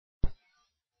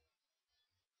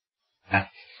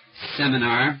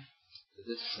seminar,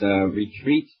 this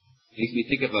retreat, makes me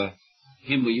think of a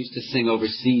hymn we used to sing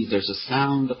overseas. There's a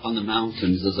sound upon the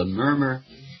mountains, there's a murmur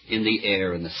in the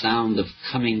air, and the sound of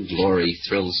coming glory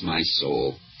thrills my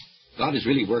soul. God is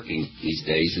really working these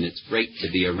days, and it's great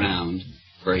to be around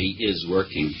where He is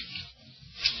working.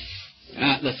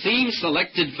 The theme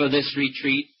selected for this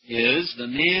retreat is the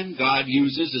man God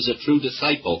uses as a true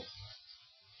disciple.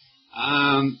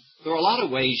 There are a lot of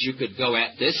ways you could go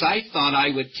at this. I thought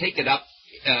I would take it up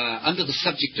under the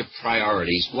subject of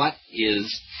priorities. What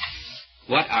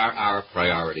are our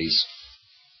priorities?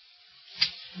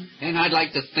 And I'd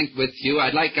like to think with you,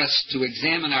 I'd like us to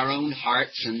examine our own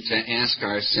hearts and to ask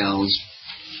ourselves,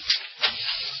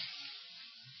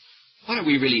 what are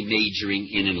we really majoring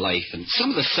in life? And some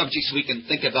of the subjects we can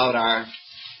think about are,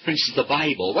 for instance, the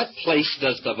Bible. What place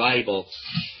does the Bible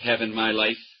have in my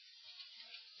life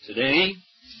today?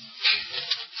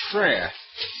 Prayer.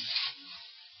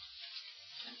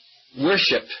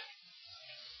 Worship.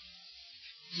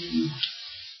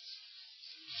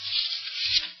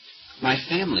 My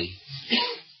family.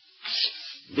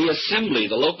 The assembly,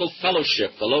 the local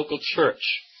fellowship, the local church.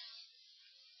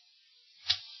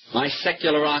 My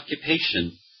secular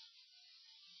occupation.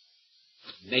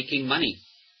 Making money.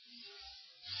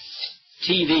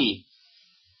 TV.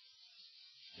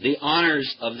 The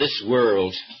honors of this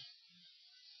world.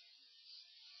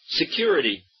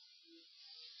 Security.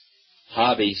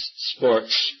 Hobbies,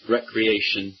 sports,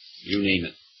 recreation, you name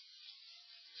it.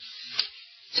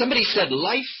 Somebody said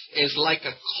life is like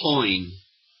a coin.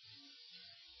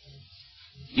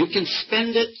 You can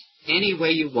spend it any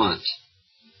way you want,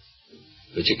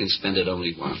 but you can spend it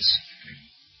only once.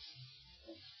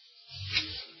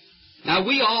 Now,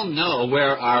 we all know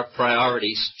where our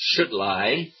priorities should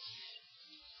lie.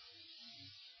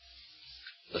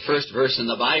 The first verse in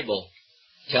the Bible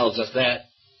tells us that,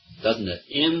 doesn't it?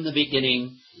 In the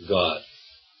beginning, God.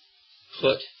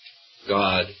 Put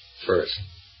God first.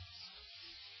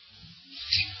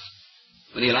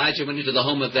 When Elijah went into the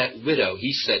home of that widow,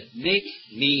 he said, make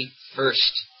me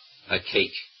first a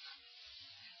cake.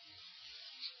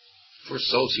 Poor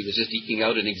soul, she was just eking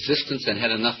out an existence and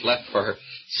had enough left for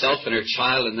herself and her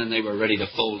child, and then they were ready to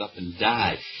fold up and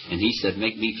die. And he said,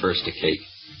 make me first a cake.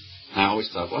 I always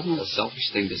thought, wasn't that a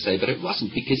selfish thing to say? But it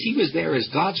wasn't, because he was there as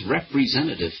God's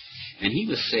representative. And he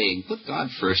was saying, put God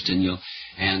first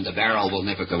and the barrel will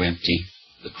never go empty.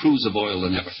 The cruse of oil will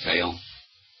never fail.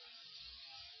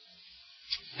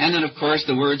 And then, of course,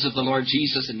 the words of the Lord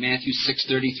Jesus in Matthew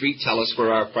 6:33 tell us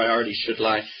where our priorities should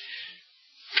lie.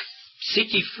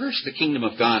 Seek ye first the kingdom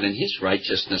of God and His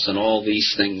righteousness, and all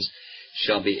these things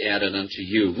shall be added unto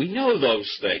you. We know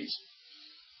those things.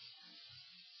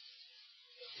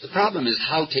 The problem is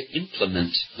how to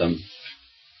implement them.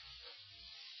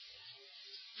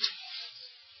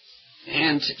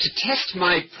 And to test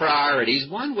my priorities,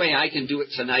 one way I can do it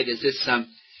tonight is this,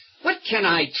 what can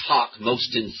I talk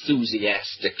most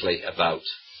enthusiastically about?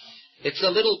 It's a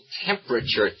little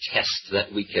temperature test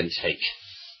that we can take.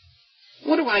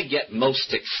 What do I get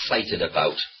most excited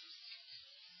about?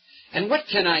 And what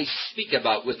can I speak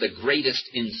about with the greatest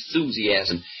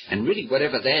enthusiasm? And really,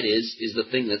 whatever that is the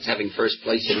thing that's having first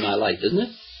place in my life, isn't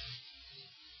it?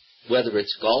 Whether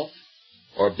it's golf,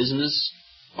 or business,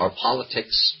 or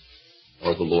politics,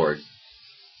 or the Lord.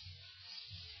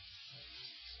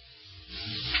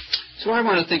 So I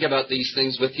want to think about these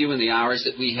things with you in the hours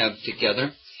that we have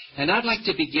together. And I'd like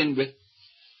to begin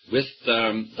with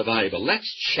the Bible. Let's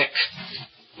check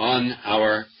on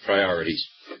our priorities.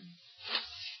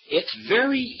 It's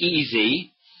very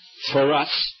easy for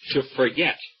us to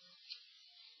forget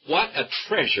what a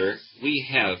treasure we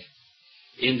have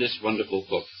in this wonderful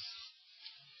book.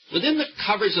 Within the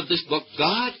covers of this book,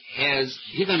 God has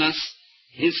given us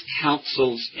His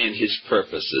counsels and His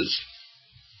purposes.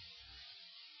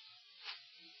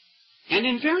 And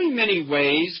in very many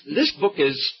ways, this book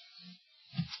is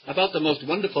about the most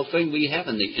wonderful thing we have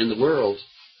in the world.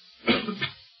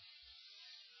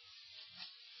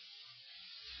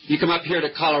 You come up here to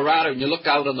Colorado and you look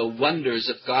out on the wonders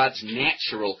of God's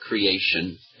natural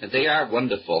creation, and they are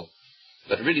wonderful.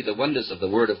 But really the wonders of the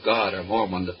Word of God are more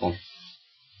wonderful.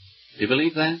 Do you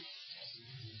believe that?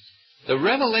 The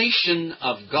revelation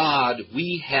of God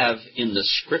we have in the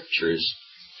Scriptures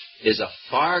is a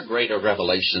far greater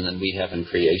revelation than we have in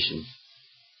creation.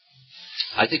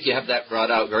 I think you have that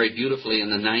brought out very beautifully in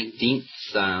the 19th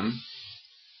Psalm.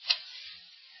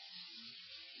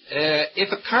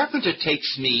 If a carpenter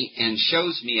takes me and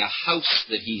shows me a house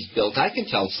that he's built, I can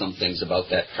tell some things about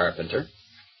that carpenter.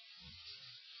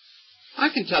 I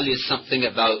can tell you something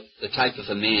about the type of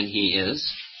a man he is.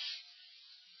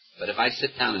 But if I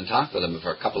sit down and talk with them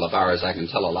for a couple of hours, I can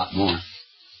tell a lot more.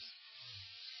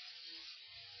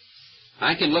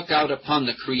 I can look out upon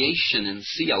the creation and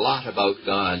see a lot about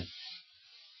God.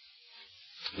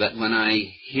 But when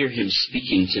I hear Him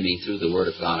speaking to me through the Word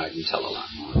of God, I can tell a lot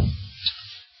more.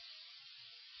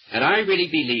 And I really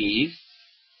believe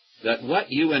that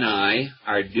what you and I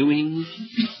are doing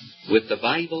with the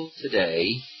Bible today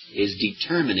is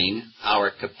determining our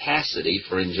capacity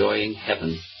for enjoying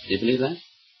heaven. Do you believe that?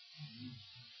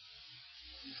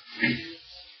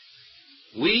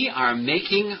 We are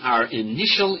making our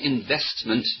initial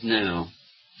investment now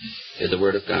in the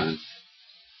Word of God.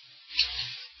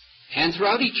 And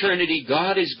throughout eternity,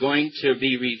 God is going to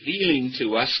be revealing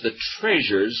to us the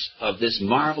treasures of this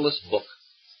marvelous book.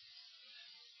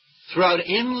 Throughout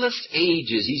endless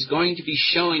ages, He's going to be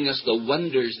showing us the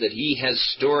wonders that He has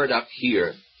stored up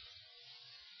here.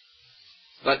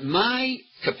 But my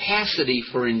capacity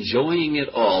for enjoying it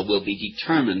all will be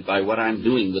determined by what I'm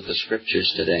doing with the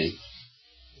Scriptures today.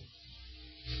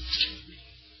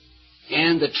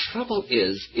 And the trouble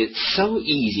is, it's so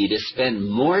easy to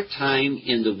spend more time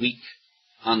in the week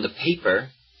on the paper,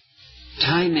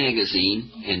 Time magazine,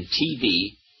 and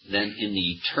TV than in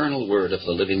the eternal Word of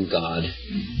the living God.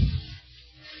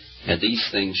 And these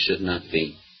things should not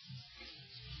be.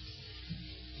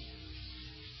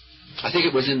 I think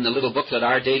it was in the little booklet,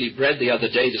 Our Daily Bread, the other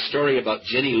day, the story about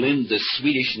Jenny Lind, the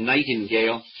Swedish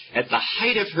nightingale. At the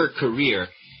height of her career,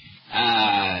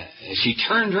 she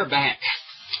turned her back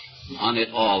on it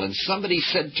all. And somebody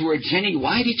said to her, Jenny,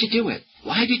 why did you do it?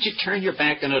 Why did you turn your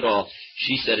back on it all?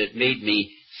 She said, it made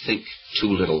me think too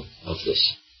little of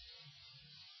this.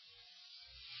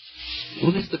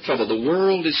 Well, that's the trouble. The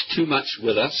world is too much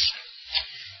with us.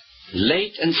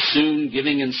 Late and soon,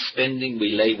 giving and spending,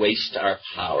 we lay waste our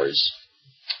powers.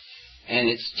 And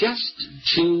it's just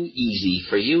too easy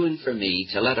for you and for me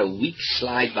to let a week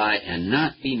slide by and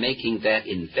not be making that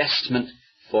investment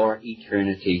for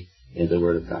eternity in the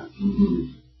Word of God.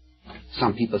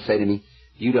 Some people say to me,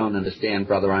 you don't understand,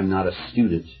 brother, I'm not a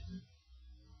student.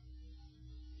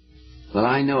 Well,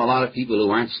 I know a lot of people who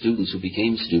aren't students who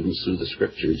became students through the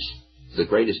Scriptures. The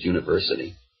greatest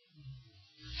university.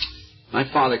 My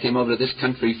father came over to this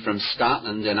country from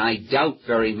Scotland, and I doubt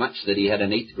very much that he had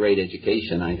an 8th grade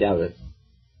education. I doubt it.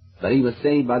 But he was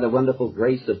saved by the wonderful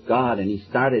grace of God, and he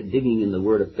started digging in the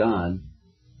Word of God.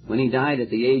 When he died at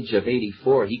the age of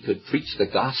 84, he could preach the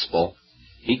gospel.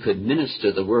 He could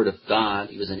minister the Word of God.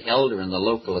 He was an elder in the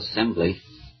local assembly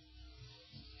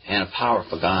and a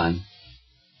powerful God.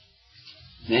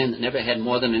 Man that never had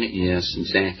more than yes,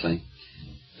 exactly.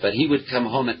 But he would come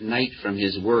home at night from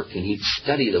his work and he'd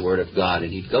study the Word of God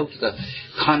and he'd go to the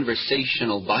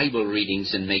conversational Bible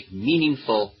readings and make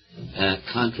meaningful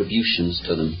contributions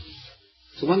to them.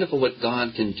 It's wonderful what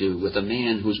God can do with a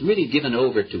man who's really given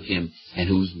over to Him and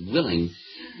who's willing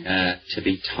to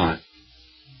be taught.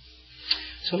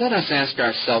 So let us ask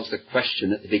ourselves the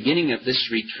question at the beginning of this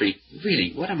retreat,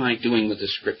 really, what am I doing with the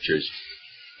Scriptures?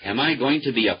 Am I going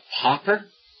to be a pauper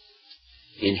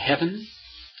in heaven,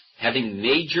 having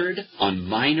majored on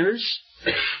minors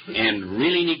and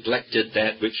really neglected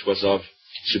that which was of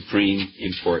supreme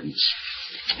importance?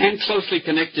 And closely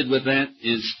connected with that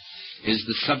is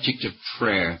the subject of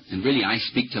prayer. And really, I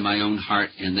speak to my own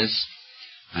heart in this.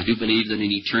 I do believe that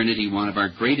in eternity, one of our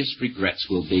greatest regrets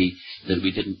will be that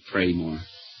we didn't pray more.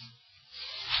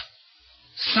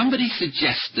 Somebody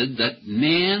suggested that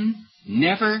man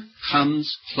never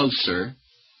comes closer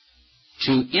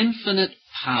to infinite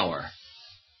power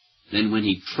than when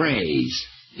he prays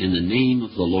in the name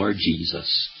of the Lord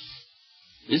Jesus.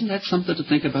 Isn't that something to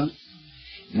think about?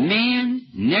 Man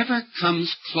never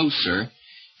comes closer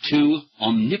to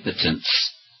omnipotence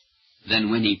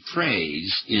than when he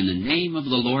prays in the name of the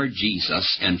Lord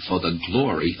Jesus and for the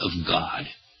glory of God.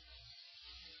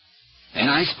 And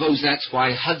I suppose that's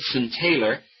why Hudson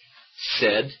Taylor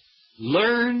said,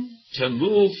 learn to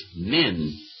move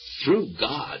men through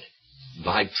God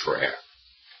by prayer.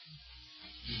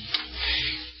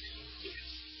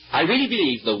 I really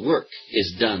believe the work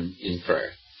is done in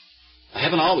prayer. I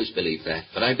haven't always believed that,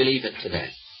 but I believe it today.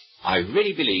 I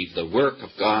really believe the work of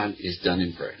God is done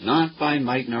in prayer. Not by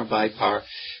might nor by power,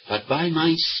 but by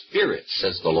my Spirit,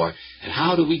 says the Lord. And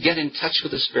how do we get in touch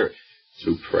with the Spirit?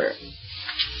 Through prayer.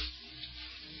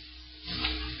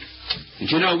 And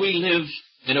you know, we live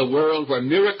in a world where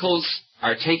miracles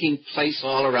are taking place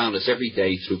all around us every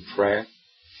day through prayer.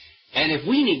 And if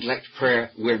we neglect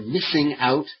prayer, we're missing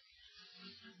out.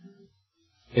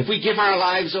 If we give our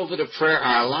lives over to prayer,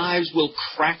 our lives will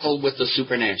crackle with the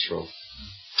supernatural.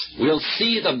 We'll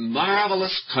see the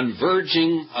marvelous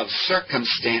converging of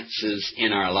circumstances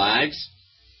in our lives.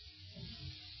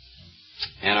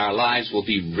 and our lives will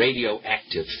be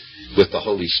radioactive with the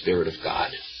Holy Spirit of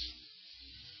God.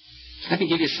 Let me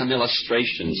give you some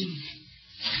illustrations.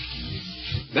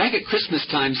 Back at Christmas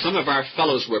time, some of our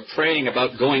fellows were praying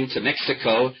about going to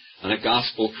Mexico on a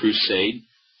gospel crusade.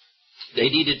 They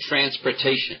needed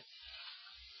transportation.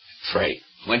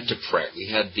 Went to prayer. We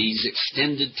had these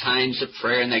extended times of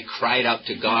prayer, and they cried out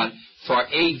to God for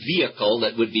a vehicle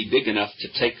that would be big enough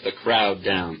to take the crowd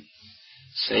down.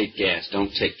 Save gas.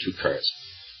 Don't take two cars.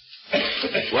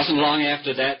 It wasn't long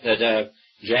after that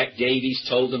Jack Davies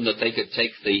told them that they could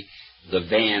take the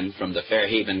van from the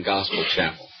Fairhaven Gospel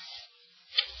Chapel.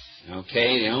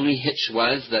 Okay, the only hitch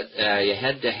was that you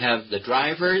had to have the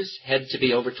drivers had to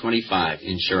be over 25,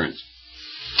 insurance.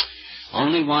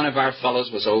 Only one of our fellows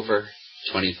was over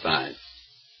 25.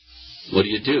 What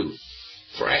do?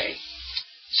 Pray.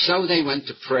 So they went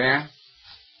to prayer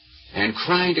and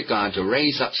crying to God to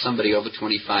raise up somebody over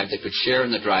 25 that could share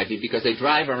in the driving, because they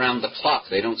drive around the clock.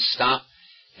 They don't stop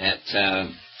at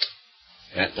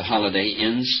the Holiday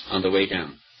Inns on the way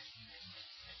down.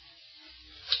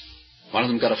 One of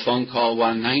them got a phone call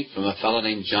one night from a fellow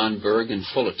named John Berg in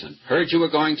Fullerton. Heard you were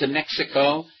going to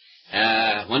Mexico.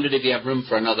 Wondered if you have room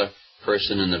for another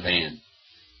person in the van.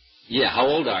 Yeah, how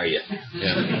old are you?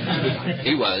 Yeah.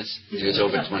 He was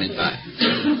over 25.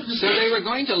 So they were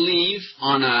going to leave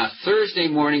on a Thursday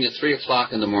morning at 3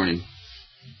 o'clock in the morning.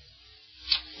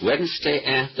 Wednesday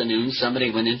afternoon,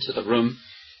 somebody went into the room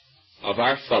of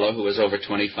our fellow who was over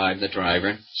 25, the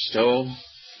driver, stole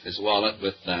his wallet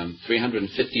with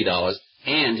 $350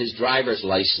 and his driver's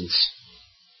license.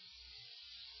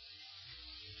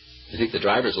 I think the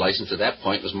driver's license at that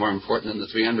point was more important than the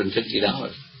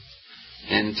 $350.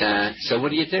 And so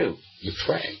what do? You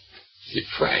pray. You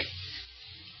pray.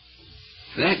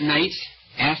 That night,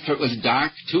 after it was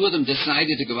dark, two of them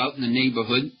decided to go out in the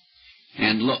neighborhood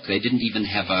and look. They didn't even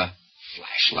have a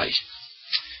flashlight.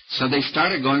 So they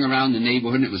started going around the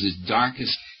neighborhood, and it was as dark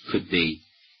as could be.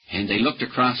 And they looked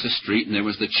across the street, and there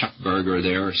was the Chuck Burger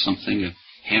there or something, a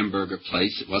hamburger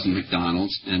place. It wasn't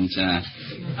MacDonald's. And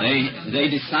they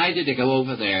decided to go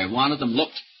over there. One of them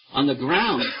looked on the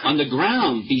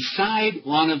ground beside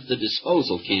one of the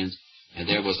disposal cans, and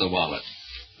there was the wallet.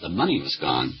 The money was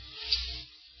gone,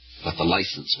 but the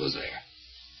license was there.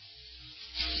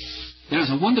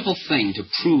 There's a wonderful thing to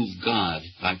prove God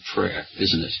by prayer,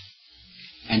 isn't it?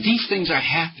 And these things are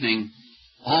happening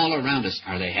all around us.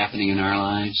 Are they happening in our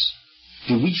lives?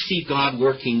 Do we see God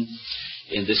working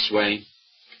in this way?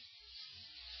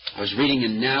 I was reading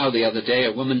in Now the other day,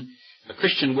 a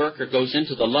Christian worker goes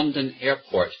into the London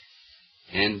airport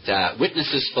and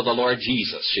witnesses for the Lord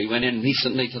Jesus. She went in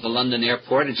recently to the London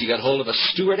airport, and she got hold of a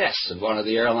stewardess of one of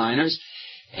the airliners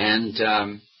and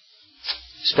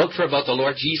spoke to her about the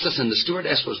Lord Jesus, and the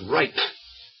stewardess was right.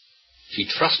 She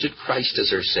trusted Christ as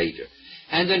her Savior.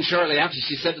 And then shortly after,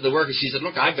 she said to the worker, she said,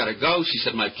 look, I've got to go. She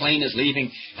said, my plane is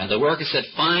leaving. And the worker said,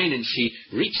 fine. And she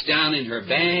reached down in her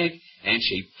bag, and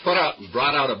she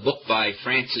brought out a book by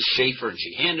Francis Schaeffer, and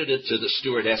she handed it to the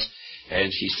stewardess. And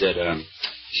she said,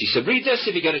 read this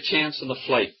if you get a chance on the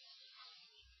flight.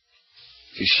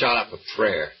 She shot up a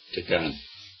prayer to God.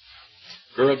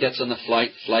 Girl gets on the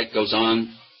flight goes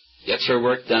on, gets her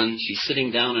work done. She's sitting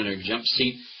down in her jump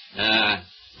seat,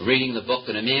 reading the book,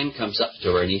 and a man comes up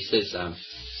to her, and he says,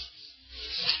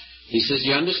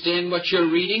 you understand what you're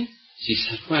reading? She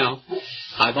said, well,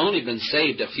 I've only been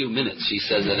saved a few minutes. She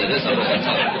says that it is a little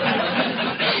tough.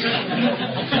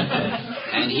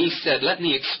 And he said, let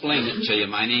me explain it to you.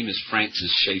 My name is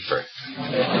Francis Schaeffer.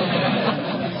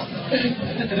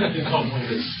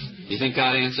 You think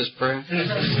God answers prayer?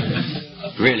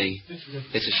 Really?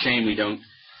 It's a shame we don't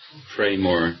pray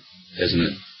more, isn't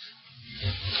it?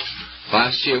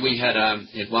 Last year we had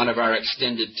at one of our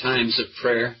extended times of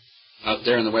prayer out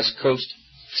there on the West Coast.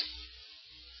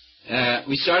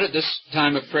 We started this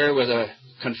time of prayer with a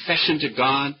confession to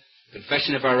God,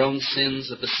 confession of our own sins,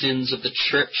 of the sins of the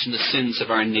church and the sins of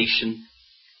our nation.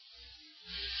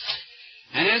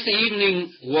 And as the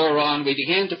evening wore on, we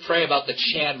began to pray about the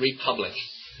Chad Republic.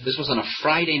 This was on a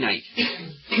Friday night.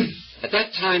 At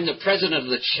that time, the president of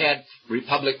the Chad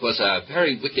Republic was a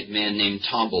very wicked man named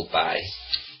Tombalbai.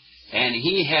 And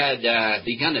he had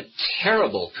begun a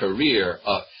terrible career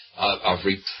of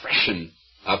repression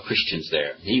of Christians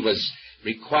there. He was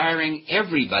requiring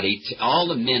everybody, all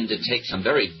the men, to take some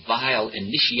very vile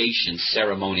initiation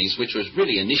ceremonies, which was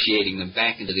really initiating them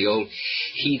back into the old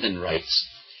heathen rites.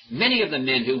 Many of the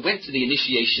men who went to the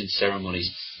initiation ceremonies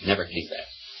never came back.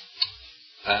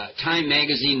 Time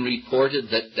magazine reported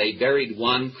that they buried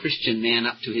one Christian man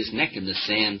up to his neck in the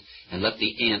sand and let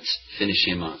the ants finish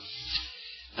him off.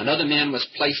 Another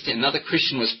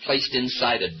Christian was placed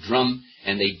inside a drum,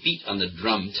 and they beat on the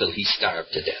drum till he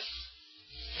starved to death.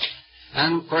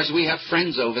 And, of course, we have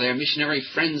friends over there, missionary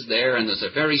friends there, and there's a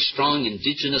very strong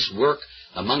indigenous work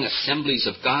among assemblies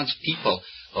of God's people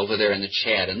over there in the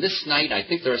Chad. And this night, I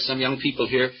think there are some young people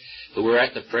here who were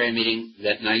at the prayer meeting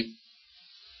that night.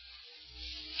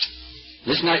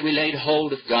 This night we laid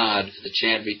hold of God for the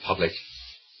Chad Republic.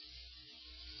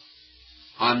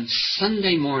 On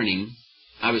Sunday morning,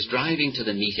 I was driving to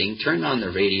the meeting, turned on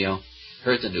the radio,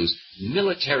 heard the news.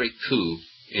 Military coup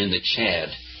in the Chad.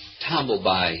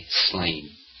 Tabelbai slain.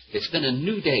 It's been a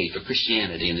new day for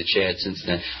Christianity in the Chad since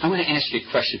then. I want to ask you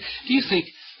a question. Do you think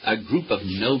a group of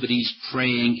nobodies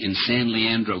praying in San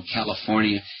Leandro,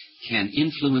 California, can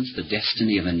influence the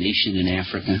destiny of a nation in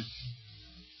Africa?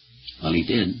 Well, he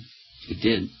did. It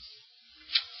did.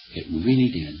 It really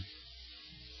did.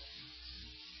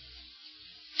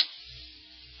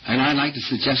 And I'd like to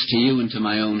suggest to you and to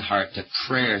my own heart that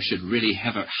prayer should really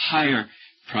have a higher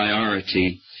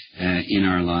priority in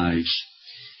our lives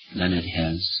than it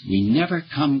has. We never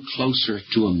come closer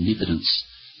to omnipotence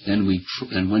than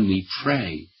when we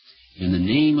pray in the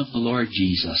name of the Lord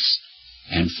Jesus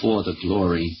and for the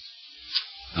glory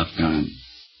of God.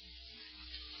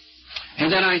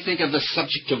 And then I think of the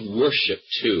subject of worship,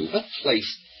 too. What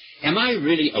place? Am I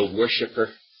really a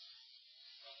worshiper?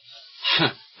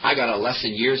 I got a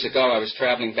lesson years ago. I was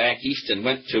traveling back east and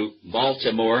went to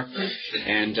Baltimore,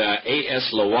 and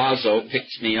A.S. Loazo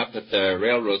picked me up at the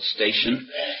railroad station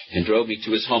and drove me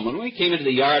to his home. And when we came into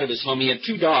the yard of his home, he had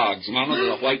two dogs. One was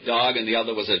a white dog and the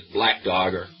other was a black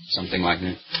dog or something like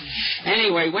that.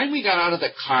 Anyway, when we got out of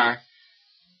the car,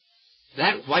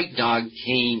 that white dog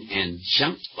came and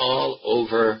jumped all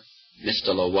over Mr.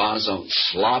 Loazo,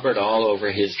 slobbered all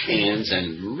over his hands,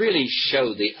 and really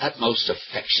showed the utmost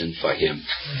affection for him.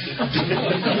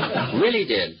 Really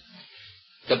did.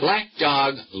 The black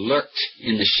dog lurked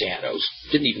in the shadows,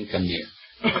 didn't even come near.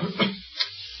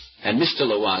 And Mr.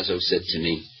 Loazo said to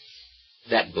me,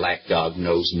 "That black dog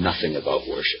knows nothing about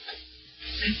worship."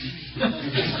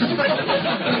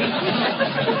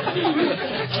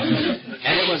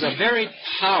 And it was a very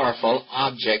powerful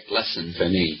object lesson for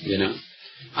me, you know.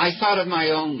 I thought of my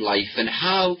own life and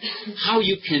how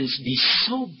you can be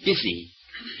so busy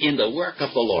in the work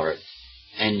of the Lord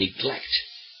and neglect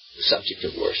the subject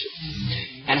of worship.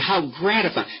 And how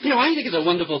gratifying. You know, I think it's a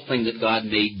wonderful thing that God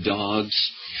made dogs.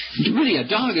 Really, a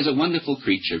dog is a wonderful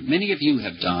creature. Many of you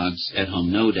have dogs at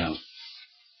home, no doubt.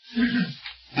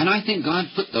 And I think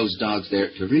God put those dogs there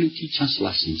to really teach us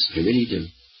lessons. They really do.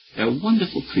 They're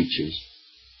wonderful creatures.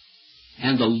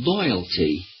 And the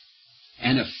loyalty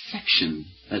and affection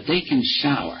that they can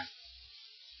shower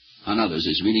on others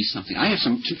is really something. I have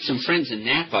some friends in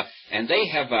Napa, and they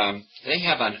have a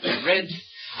red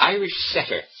Irish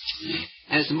setter,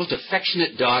 and it's the most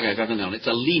affectionate dog I've ever known. It's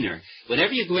a leaner.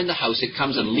 Whenever you go in the house, it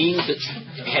comes and leans its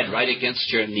head right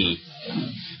against your knee,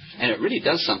 and it really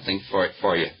does something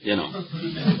for you. You know,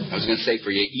 I was going to say for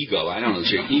your ego. I don't know if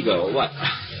it's your ego or what.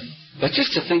 But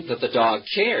just to think that the dog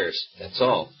cares, that's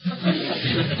all.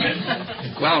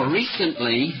 Well,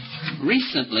 recently,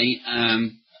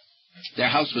 their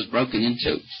house was broken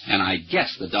into, and I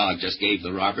guess the dog just gave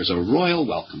the robbers a royal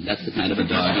welcome. That's the kind of a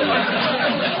dog he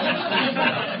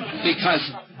was.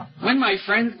 Because when my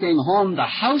friends came home, the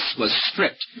house was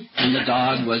stripped, and the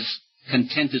dog was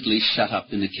contentedly shut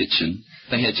up in the kitchen.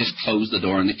 They had just closed the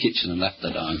door in the kitchen and left the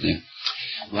dog there.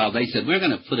 Well, they said, "We're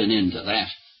going to put an end to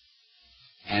that."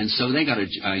 And so they got a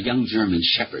young German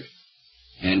shepherd.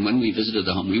 And when we visited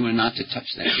the home, we were not to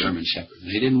touch that German shepherd.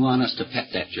 They didn't want us to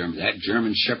pet that German. That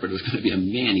German shepherd was going to be a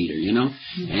man-eater, you know.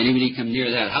 Anybody come near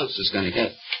that house was going to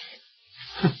get it.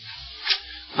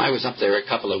 I was up there a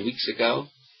couple of weeks ago,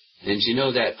 and you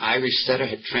know that Irish setter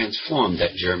had transformed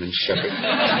that German shepherd.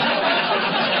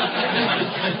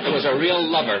 It was a real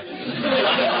lover.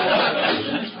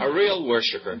 A real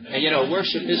worshiper. And you know,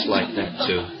 worship is like that,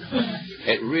 too.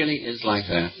 It really is like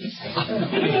that.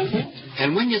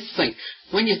 And when you think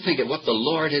of what the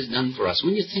Lord has done for us,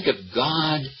 when you think of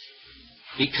God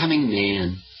becoming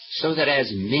man, so that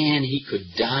as man he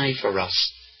could die for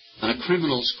us on a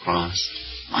criminal's cross,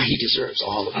 he deserves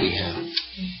all that we have.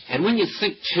 And when you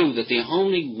think, too, that the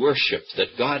only worship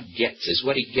that God gets is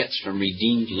what he gets from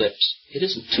redeemed lips, it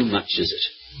isn't too much, is it?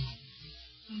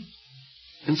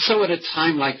 And so at a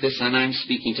time like this, and I'm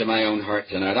speaking to my own heart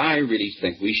tonight, I really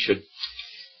think we should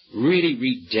really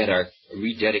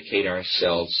rededicate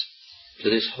ourselves to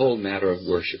this whole matter of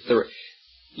worship. There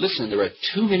are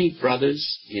too many brothers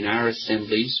in our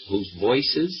assemblies whose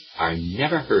voices are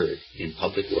never heard in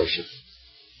public worship.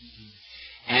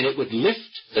 And it would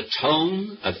lift the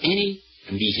tone of any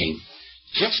meeting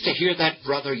just to hear that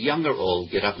brother, young or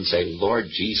old, get up and say, Lord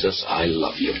Jesus, I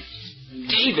love you.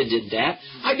 David did that.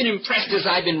 I've been impressed as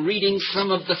I've been reading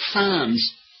some of the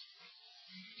Psalms.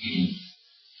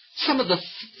 Some of the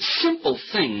simple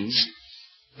things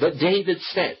that David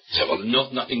said. So,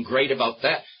 well, nothing great about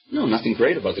that. No, nothing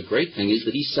great about it. The great thing is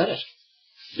that he said it.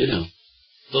 You know,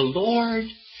 the Lord,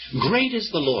 great is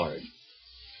the Lord.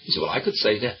 He said, well, I could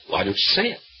say that. Why don't you say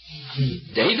it?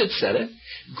 David said it.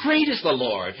 Great is the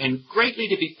Lord, and greatly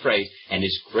to be praised, and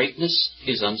his greatness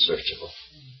is unsearchable.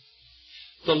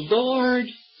 The Lord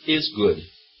is good.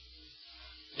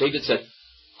 David said,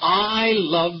 I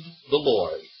love the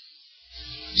Lord.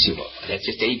 You say, well, that's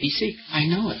just ABC. I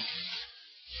know it.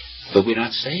 But we're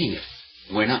not saying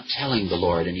it. We're not telling the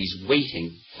Lord, and he's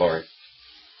waiting for it.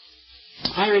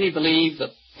 I really believe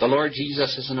that the Lord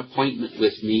Jesus has an appointment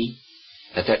with me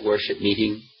at that worship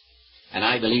meeting, and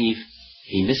I believe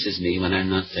he misses me when I'm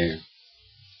not there.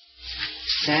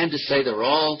 Sad to say there are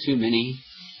all too many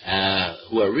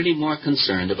who are really more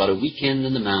concerned about a weekend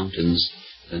in the mountains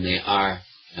than they are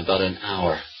about an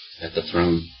hour at the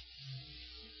throne.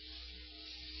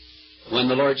 When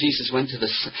the Lord Jesus went to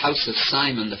the house of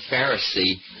Simon the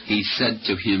Pharisee, he said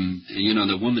to him, you know,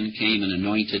 the woman came and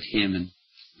anointed him and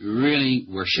really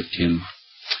worshipped him.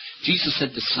 Jesus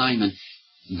said to Simon,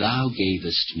 thou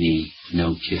gavest me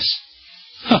no kiss.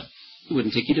 You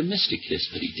wouldn't think he'd have missed a kiss,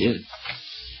 but he did.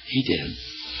 He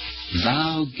did.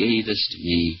 Thou gavest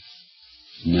me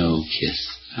no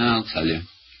kiss. I'll tell you,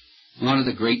 one of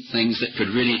the great things that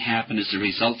could really happen as a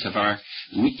result of our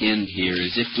weekend here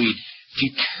is if we'd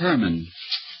determined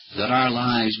that our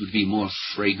lives would be more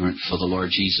fragrant for the Lord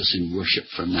Jesus in worship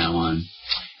from now on,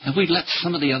 and we'd let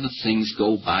some of the other things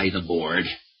go by the board.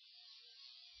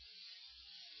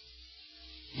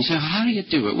 You say, how do you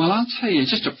do it? Well, I'll tell you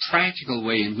just a practical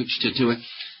way in which to do it.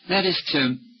 That is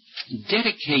to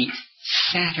dedicate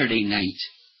Saturday night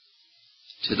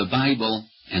to the Bible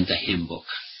and the hymn book.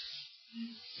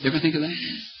 You ever think of that?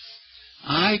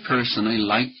 I personally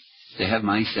like to have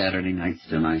my Saturday nights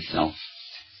to myself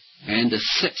and to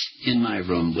sit in my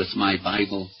room with my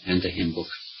Bible and the hymn book.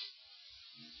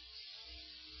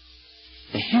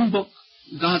 The hymn book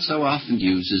God so often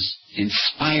uses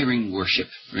inspiring worship,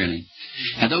 really.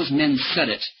 And those men said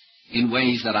it in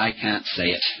ways that I can't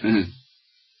say it.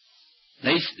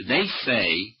 They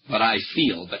say what I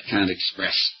feel but can't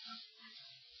express.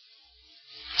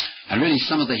 And really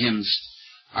some of the hymns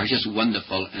are just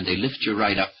wonderful, and they lift you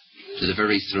right up to the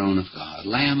very throne of God.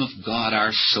 Lamb of God,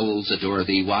 our souls adore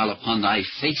thee, while upon thy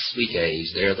face we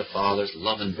gaze. There the Father's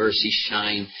love and mercy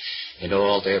shine in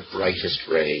all their brightest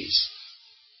rays.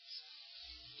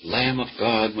 Lamb of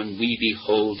God, when we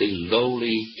behold thee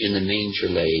lowly in the manger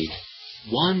laid,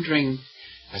 wandering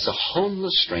as a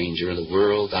homeless stranger the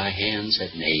world thy hands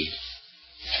had made.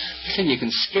 And you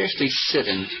can scarcely sit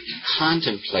and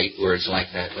contemplate words like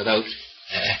that without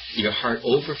your heart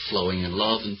overflowing in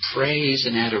love and praise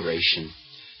and adoration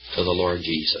to the Lord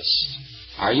Jesus.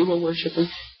 Are you a worshiper?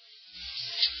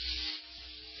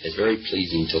 It's very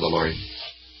pleasing to the Lord.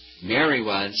 Mary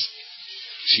was.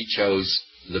 She chose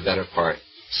the better part.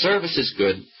 Service is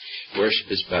good. Worship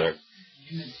is better.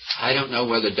 I don't know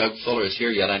whether Doug Fuller is here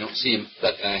yet. I don't see him.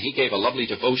 But he gave a lovely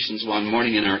devotions one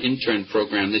morning in our intern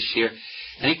program this year.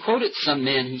 And he quoted some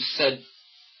man who said,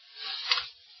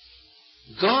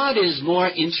 God is more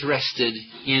interested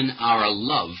in our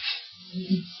love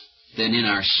than in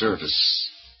our service.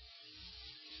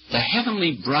 The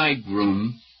heavenly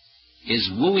bridegroom is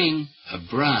wooing a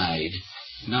bride,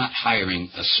 not hiring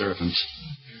a servant.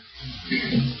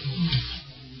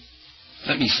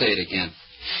 Let me say it again.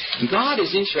 God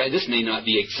is interested, this may not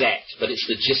be exact, but it's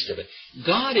the gist of it.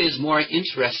 God is more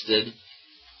interested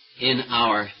in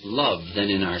our love than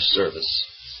in our service.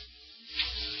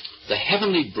 The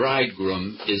heavenly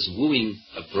bridegroom is wooing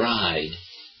a bride,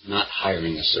 not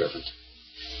hiring a servant.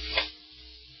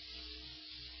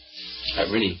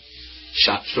 That really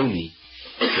shot through me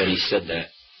when he said that.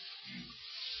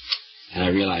 And I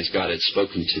realized God had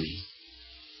spoken to me.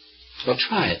 Well,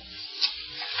 try it.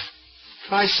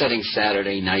 Try setting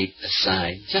Saturday night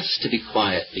aside just to be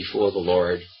quiet before the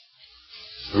Lord,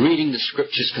 reading the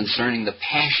scriptures concerning the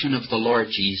passion of the Lord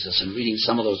Jesus and reading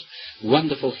some of those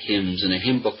wonderful hymns in a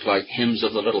hymn book like Hymns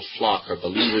of the Little Flock or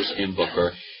Believer's Hymn Book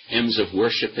or Hymns of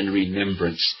Worship and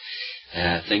Remembrance,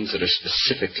 things that are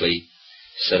specifically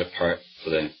set apart for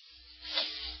them.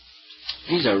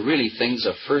 These are really things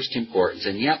of first importance,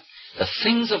 and yet the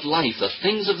things of life, the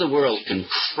things of the world can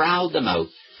crowd them out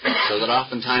so that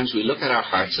oftentimes we look at our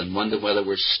hearts and wonder whether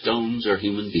we're stones or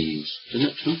human beings. Isn't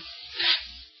it true?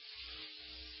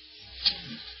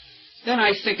 Then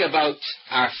I think about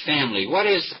our family. What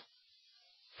is...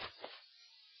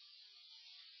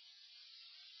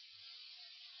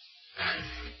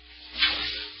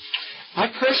 I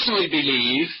personally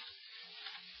believe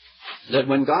that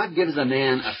when God gives a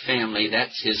man a family,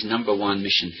 that's his number one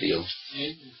mission field.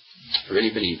 I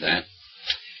really believe that.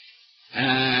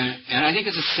 And I think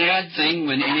it's a sad thing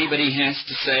when anybody has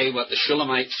to say what the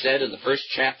Shulamite said in the first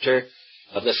chapter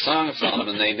of the Song of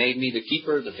Solomon, they made me the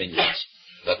keeper of the vineyard,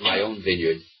 but my own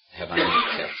vineyard have I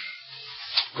not kept.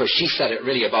 Of course, she said it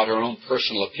really about her own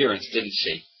personal appearance, didn't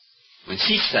she? When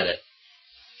she said it,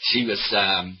 she was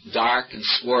dark and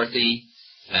swarthy,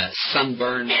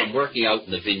 sunburned from working out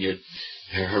in the vineyard.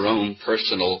 Her own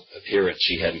personal appearance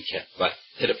she hadn't kept. But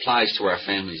it applies to our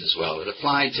families as well. It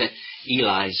applied to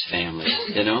Eli's family,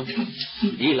 you know.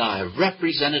 Eli, a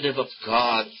representative of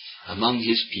God among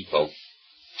his people.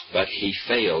 But he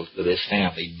failed with his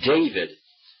family. David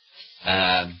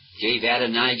gave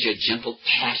Adonijah a gentle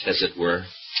pat, as it were.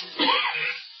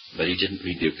 But he didn't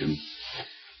rebuke him.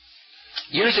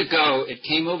 Years ago, it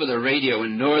came over the radio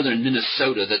in northern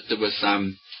Minnesota that there was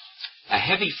a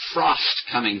heavy frost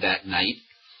coming that night.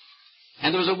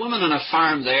 And there was a woman on a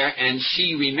farm there, and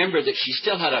she remembered that she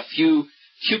still had a few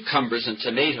cucumbers and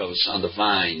tomatoes on the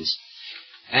vines.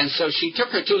 And so she took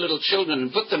her two little children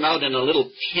and put them out in a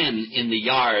little pen in the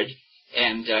yard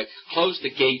and closed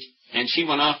the gate, and she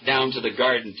went off down to the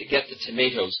garden to get the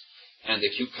tomatoes and the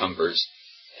cucumbers.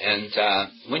 And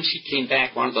when she came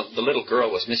back, one of the little girl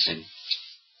was missing.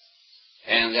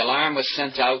 And the alarm was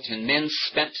sent out, and men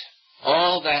spent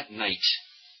all that night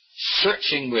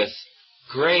searching with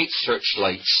great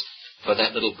searchlights for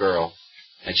that little girl,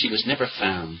 and she was never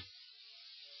found.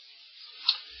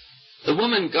 The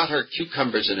woman got her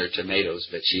cucumbers and her tomatoes,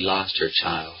 but she lost her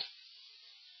child.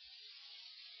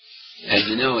 And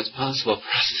you know, it's possible for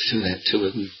us to do that too,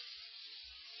 isn't it?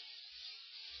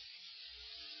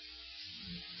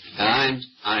 And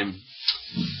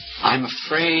I'm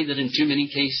afraid that in too many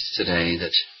cases today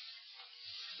that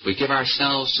we give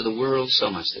ourselves to the world so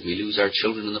much that we lose our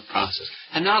children in the process.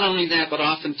 And not only that, but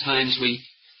oftentimes we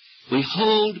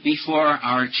hold before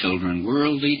our children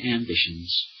worldly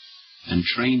ambitions and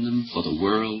train them for the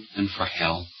world and for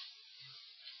hell.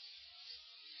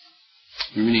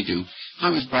 We really do. I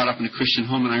was brought up in a Christian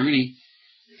home, and I really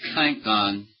thank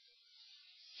God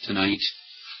tonight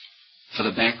for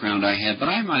the background I had. But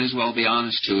I might as well be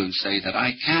honest, too, and say that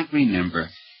I can't remember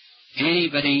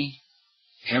anybody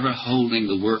ever holding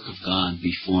the work of God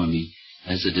before me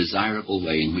as a desirable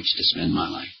way in which to spend my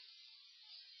life.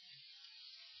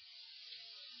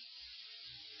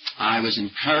 I was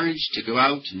encouraged to go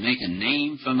out and make a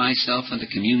name for myself in the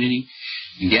community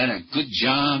and get a good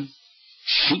job,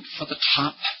 shoot for the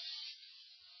top.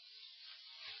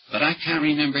 But I can't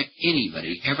remember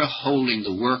anybody ever holding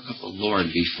the work of the Lord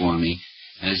before me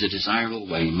as a desirable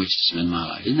way in which to spend my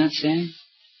life. Isn't that sad?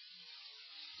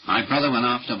 My brother went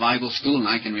off to Bible school, and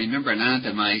I can remember an aunt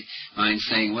of mine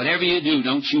saying, "Whatever you do,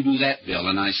 don't you do that, Bill."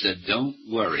 And I said, "Don't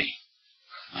worry."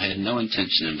 I had no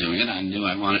intention of doing it. I knew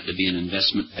I wanted to be an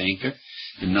investment banker,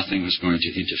 and nothing was going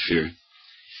to interfere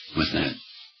with that.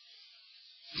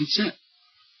 That's it.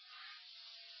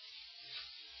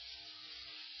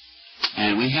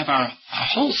 And we have our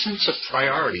whole sense of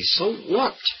priority so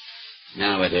warped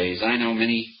nowadays. I know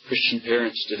many Christian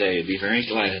parents today would be very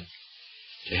glad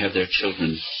to have their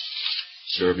children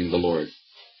serving the Lord.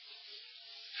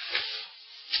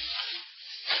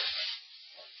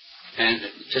 And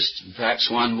just perhaps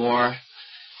one more.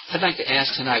 I'd like to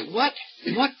ask tonight, what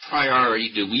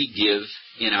priority do we give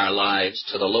in our lives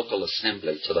to the local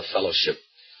assembly, to the fellowship,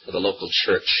 to the local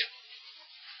church?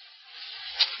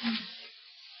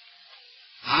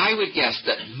 I would guess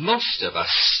that most of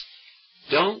us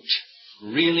don't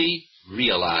really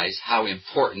realize how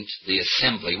important the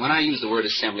assembly, when I use the word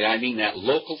assembly, I mean that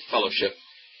local fellowship,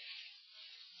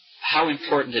 how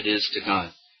important it is to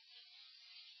God.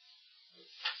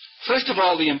 First of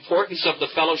all, the importance of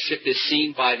the fellowship is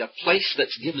seen by the place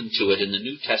that's given to it in the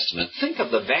New Testament. Think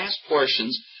of the vast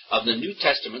portions of the New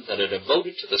Testament that are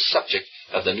devoted to the subject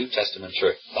of the New Testament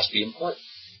church. It must be important.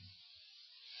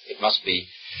 It must be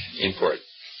important.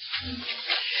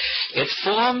 It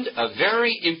formed a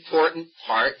very important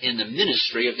part in the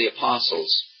ministry of the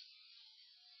apostles.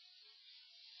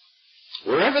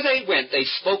 Wherever they went, they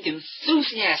spoke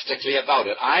enthusiastically about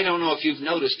it. I don't know if you've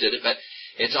noticed it, but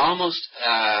it's almost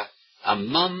a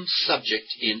mum subject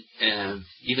in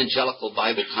evangelical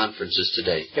Bible conferences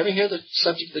today. You ever hear the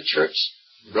subject of the church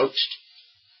broached?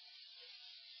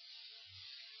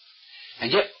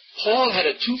 And yet, Paul had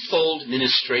a twofold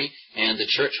ministry, and the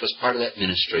church was part of that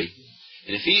ministry.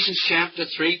 In Ephesians chapter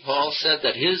 3, Paul said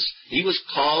that he was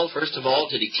called, first of all,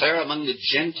 to declare among the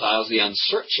Gentiles the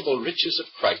unsearchable riches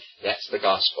of Christ. That's the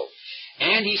gospel.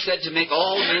 And he said to make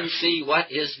all men see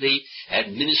what is the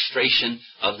administration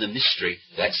of the mystery.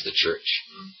 That's the church.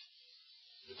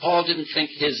 Paul didn't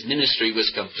think his ministry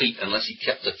was complete unless he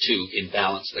kept the two in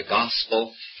balance, the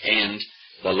gospel and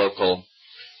the local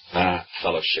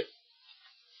fellowship.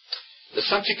 The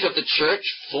subject of the church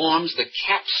forms the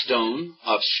capstone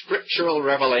of scriptural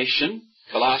revelation,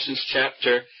 Colossians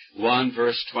chapter 1,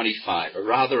 verse 25. A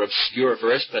rather obscure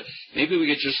verse, but maybe we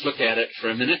could just look at it for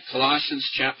a minute. Colossians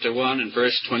chapter 1 and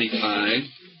verse 25.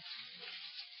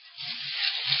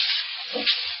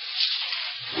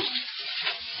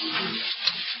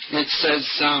 It says,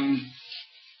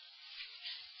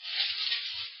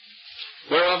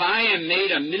 whereof I am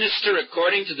made a minister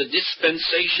according to the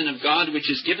dispensation of God, which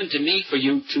is given to me for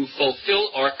you to fulfill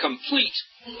or complete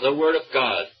the Word of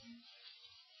God.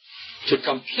 To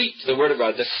complete the Word of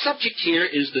God. The subject here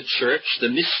is the church, the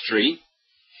mystery.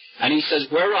 And he says,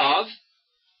 whereof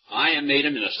I am made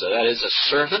a minister. That is, a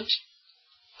servant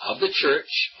of the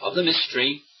church, of the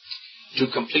mystery, to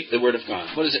complete the Word of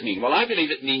God. What does it mean? Well, I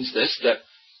believe it means this, that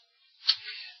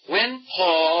when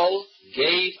Paul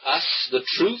gave us the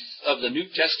truth of the New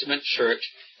Testament church,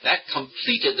 that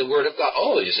completed the Word of God.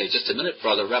 Oh, you say, just a minute,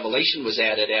 brother, revelation was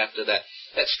added after that.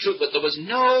 That's true, but there was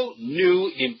no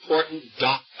new important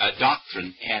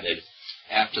doctrine added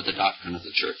after the doctrine of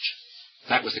the church.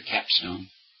 That was the capstone.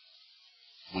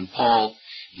 When Paul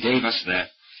gave us that,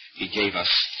 he gave us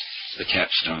the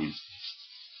capstone.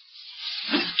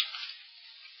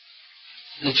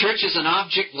 The church is an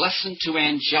object lesson to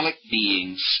angelic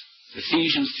beings.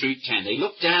 Ephesians 3:10. They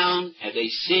look down and they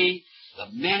see the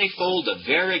manifold, the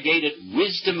variegated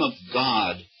wisdom of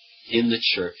God in the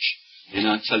church. And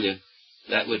I'll tell you,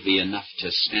 that would be enough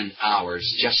to spend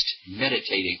hours just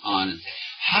meditating on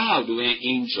how do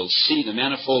angels see the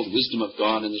manifold wisdom of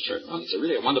God in the church. Well, it's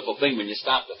really a wonderful thing when you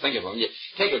stop to think of it. When you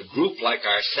take a group like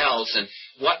ourselves and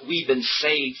what we've been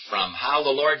saved from, how the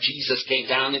Lord Jesus came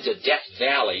down into Death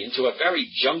Valley, into a very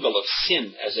jungle of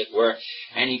sin, as it were,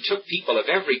 and he took people of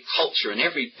every culture and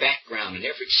every background and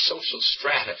every social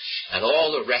strata and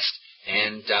all the rest,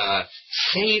 and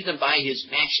saved them by his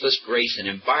matchless grace and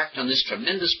embarked on this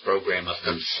tremendous program of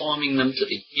conforming them to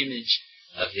the image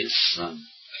of his Son.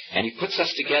 And he puts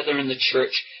us together in the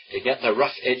church to get the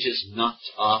rough edges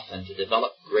knocked off and to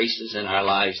develop graces in our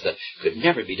lives that could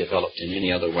never be developed in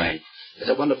any other way. It's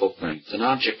a wonderful thing. It's an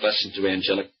object lesson to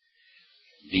angelic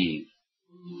being.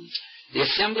 The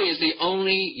assembly is the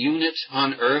only unit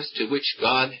on earth to which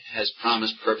God has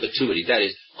promised perpetuity. That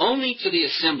is, only to the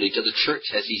assembly, to the church,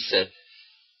 has he said,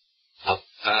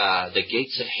 the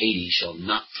gates of Hades shall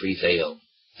not prevail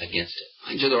against it.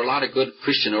 Mind you, there are a lot of good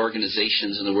Christian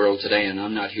organizations in the world today, and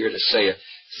I'm not here to say a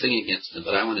thing against them,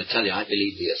 but I want to tell you, I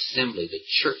believe the assembly, the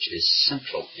church, is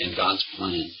central in God's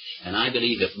plan. And I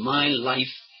believe if my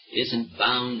life isn't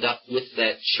bound up with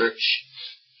that church,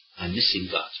 I'm missing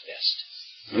God's best.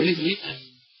 I really believe that.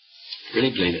 I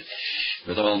really believe it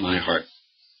with all my heart.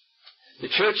 The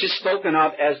church is spoken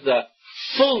of as the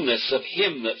fullness of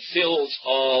him that fills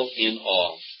all in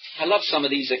all. I love some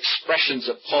of these expressions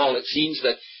of Paul. It seems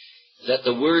that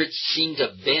the words seem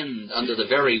to bend under the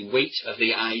very weight of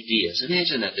the ideas.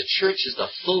 Imagine that. The church is the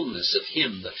fullness of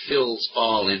him that fills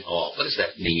all in all. What does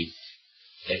that mean?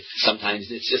 Sometimes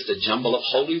it's just a jumble of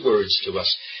holy words to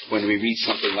us when we read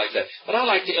something like that. But I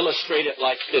like to illustrate it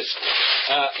like this.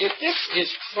 If this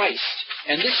is Christ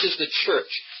and this is the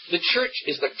church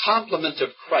is the complement of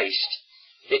Christ.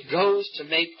 It goes to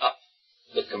make up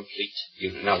the complete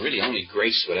unit. Now, really, only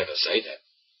grace would ever say that.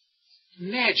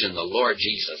 Imagine the Lord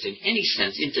Jesus in any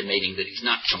sense intimating that he's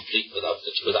not complete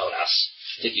without us.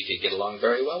 I think you could get along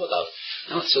very well without it.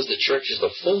 Now it says the church is the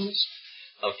fullness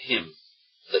of him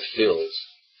that fills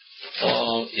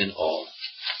all in all.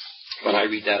 When I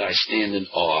read that, I stand in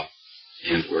awe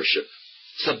and worship.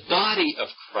 It's the body of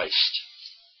Christ.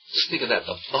 Just think of that,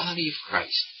 the body of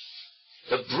Christ.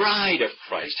 The bride of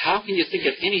Christ. How can you think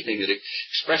of anything that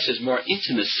expresses more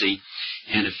intimacy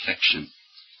and affection?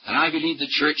 And I believe the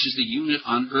church is the unit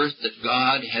on earth that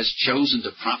God has chosen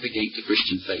to propagate the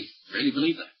Christian faith. I really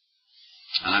believe that.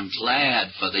 And I'm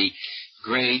glad for the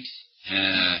great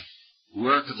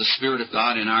work of the Spirit of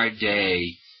God in our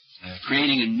day,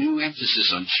 creating a new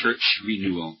emphasis on church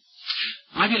renewal.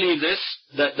 I believe this,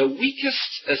 that the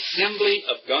weakest assembly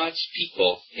of God's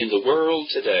people in the world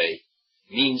today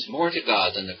means more to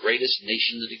God than the greatest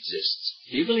nation that exists.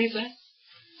 Do you believe that?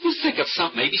 You think of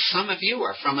maybe some of you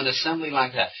are from an assembly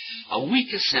like that. A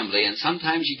weak assembly, and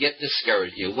sometimes you get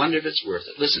discouraged. You wonder if it's worth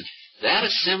it. Listen, that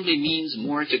assembly means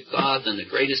more to God than the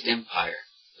greatest empire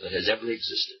that has ever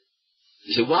existed.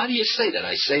 You say, why do you say that?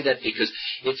 I say that because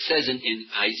it says in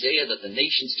Isaiah that the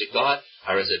nations to God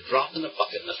are as a drop in the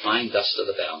bucket in the fine dust of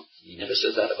the valley. He never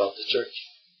says that about the church.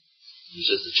 He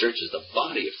says the church is the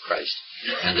body of Christ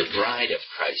and the bride of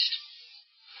Christ.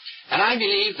 And I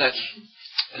believe that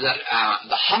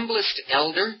the humblest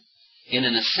elder in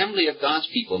an assembly of God's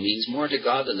people means more to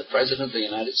God than the President of the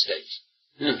United States.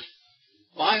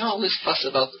 Why all this fuss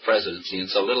about the presidency and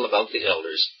so little about the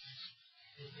elders?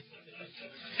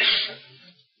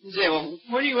 You say, well,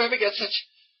 where do you ever get such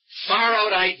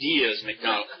far-out ideas,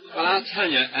 MacDonald? Well, I'll tell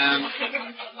you,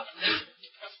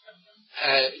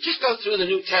 just go through the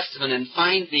New Testament and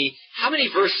find how many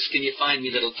verses can you find me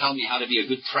that will tell me how to be a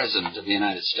good president of the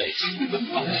United States?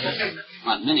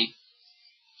 Not many.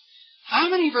 How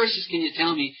many verses can you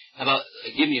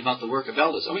give me about the work of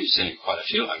elders? Oh, you're saying quite a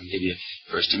few. I can give you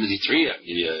 1 Timothy 3. I can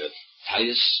give you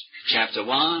Titus chapter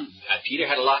 1. Peter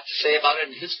had a lot to say about it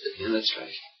in his book. Yeah, that's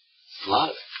right. A lot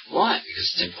of it. Why?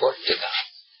 Because it's important to God.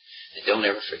 And don't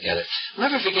ever forget it. I'll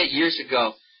never forget years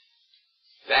ago,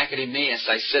 back at Emmaus,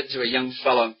 I said to a young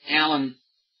fellow, Alan,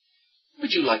 what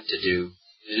would you like to do?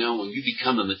 When you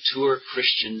become a mature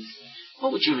Christian,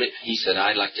 what would you like? He said,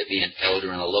 I'd like to be an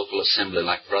elder in a local assembly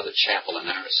like Brother Chappell in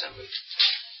our assembly.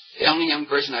 The only young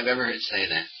person I've ever heard say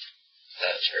that.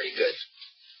 That's very good.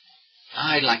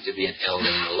 I'd like to be an elder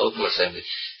in a local assembly.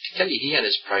 I tell you, he had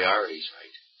his priorities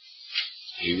right.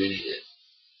 He really did.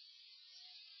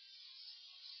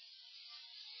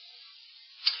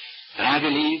 And I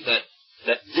believe that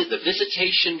the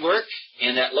visitation work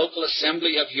in that local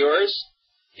assembly of yours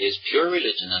is pure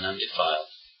religion and undefiled.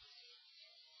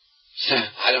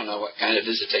 I don't know what kind of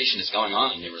visitation is going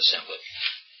on in your assembly.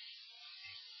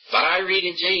 But I read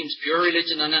in James, pure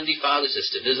religion and undefiled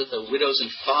is to visit the widows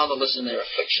and fatherless in their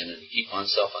affliction and keep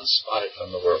oneself unspotted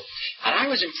from the world. And I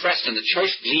was impressed in the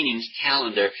Choice Gleanings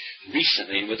calendar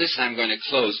recently, and with this I'm going to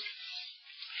close.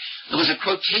 There was a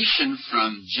quotation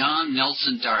from John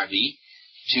Nelson Darby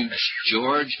to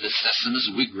George Vicissimus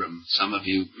Wigram. Some of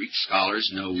you Greek scholars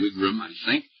know Wigram, I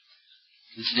think.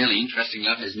 Incidentally, interesting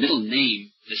enough, his middle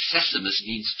name, Vicissimus,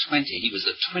 means 20. He was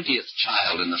the 20th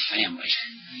child in the family.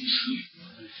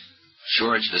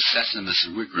 George Vicissimus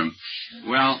Wigram.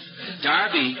 Well,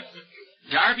 Darby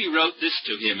wrote this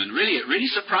to him, and it really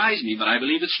surprised me, but I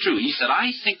believe it's true. He said,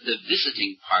 I think the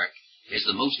visiting part is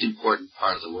the most important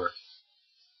part of the work.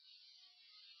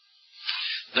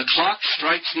 The clock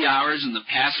strikes the hours and the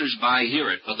passers-by hear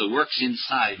it, but the works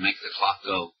inside make the clock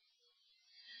go.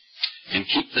 And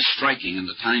keep the striking and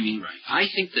the timing right. I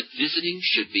think that visiting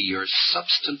should be your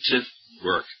substantive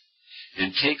work,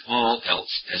 and take all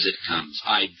else as it comes.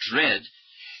 I dread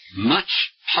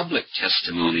much public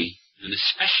testimony, and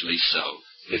especially so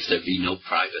if there be no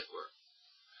private work.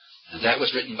 And that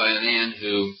was written by a man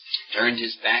who turned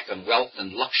his back on wealth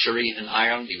and luxury in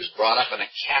Ireland. He was brought up in a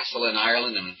castle in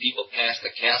Ireland, and when people passed the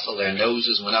castle, their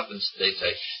noses went up, and they'd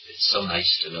say, it's so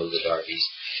nice to know the Darbys.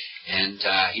 And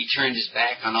he turned his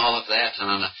back on all of that, and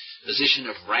on a position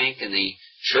of rank in the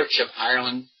Church of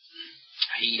Ireland.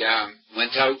 He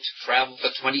went out, traveled for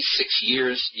 26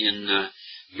 years in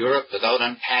Europe without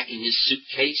unpacking his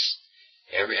suitcase.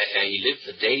 He lived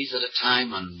for days at a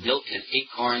time on milk and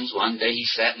acorns. One day he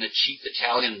sat in a cheap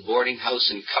Italian boarding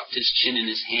house and cupped his chin in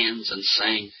his hands and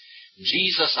sang,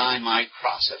 Jesus, I my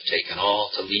cross have taken all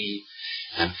to leave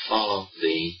and follow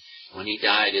thee. When he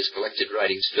died, his collected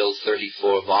writings filled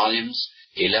 34 volumes.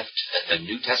 He left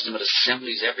New Testament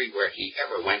assemblies everywhere he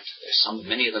ever went. There's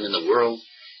many of them in the world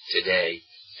today.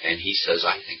 And he says,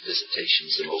 I think visitation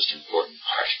is the most important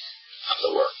part of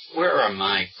the work. Where are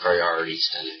my priorities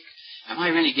today? Am I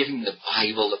really giving the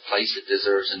Bible the place it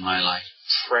deserves in my life?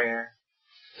 Prayer,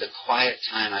 the quiet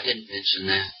time, I didn't mention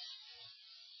that.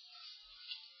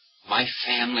 My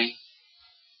family,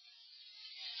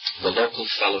 the local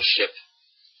fellowship.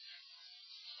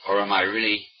 Or am I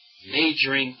really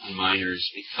majoring on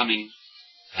minors, becoming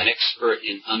an expert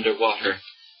in underwater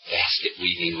basket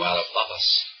weaving while above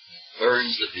us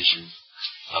burns the vision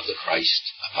of the Christ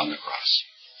upon the cross?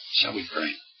 Shall we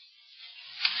pray?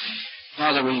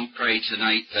 Father, we pray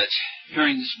tonight that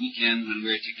during this weekend when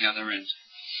we're together and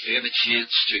we have a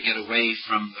chance to get away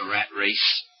from the rat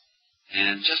race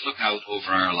and just look out over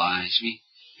our lives, we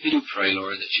do pray,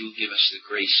 Lord, that you'll give us the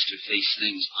grace to face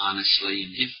things honestly,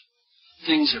 and if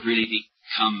things have really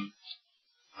become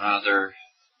rather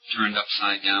turned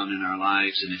upside down in our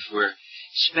lives, and if we're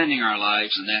spending our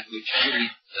lives on that which really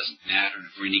doesn't matter, and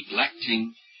if we're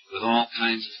neglecting with all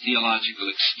kinds of theological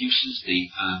excuses the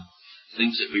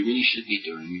things that we really should be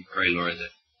doing, we pray, Lord,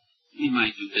 that we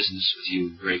might do business with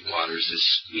you, Breakwaters, this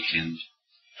weekend.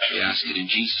 We ask it in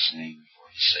Jesus' name for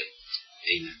His sake.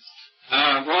 Amen.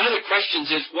 One of the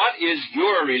questions is, what is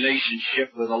your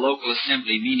relationship with a local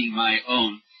assembly, meaning my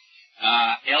own?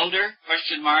 Elder,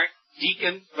 question mark,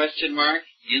 deacon, question mark,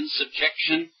 in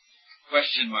subjection,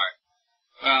 question mark.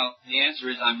 Well, the answer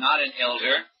is I'm not an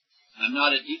elder. I'm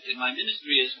not a deacon. My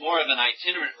ministry is more of an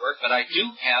itinerant work, but I do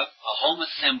have a home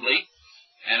assembly,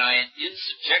 and I am in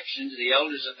subjection to the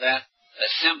elders of that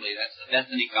assembly. That's the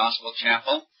Bethany Gospel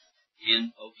Chapel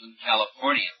in Oakland,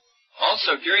 California.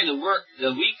 Also, during the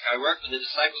week, I work with the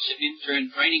Discipleship Intern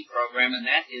Training Program, and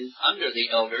that is under the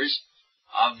elders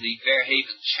of the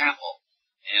Fairhaven Chapel.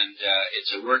 And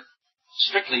it's a work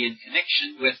strictly in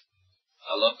connection with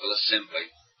a local assembly.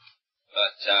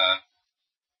 But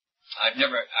I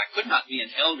could not be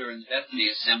an elder in the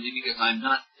Bethany Assembly because I'm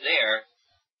not there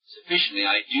sufficiently.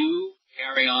 I do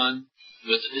carry on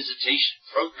with the visitation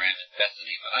program at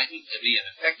Bethany, but I think to be an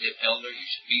effective elder, you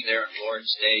should be there on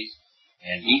Lord's days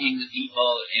and meeting the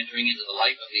people and entering into the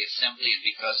life of the assembly, and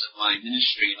because of my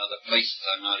ministry in other places,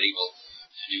 I'm not able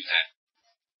to do that.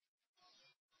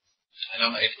 I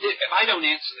don't know. If I don't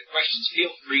answer the questions,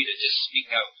 feel free to just speak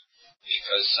out,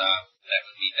 because that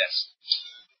would be best.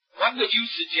 What would you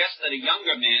suggest that a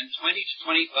younger man, 20 to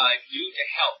 25, do to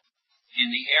help in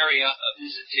the area of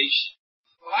visitation?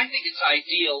 Well, I think it's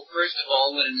ideal, first of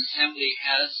all, when an assembly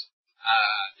has a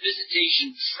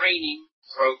visitation training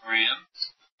program,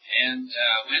 and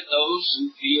when those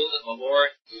who feel that the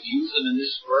Lord would use them in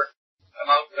this work come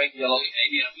out regularly,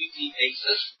 maybe on a weekly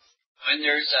basis, when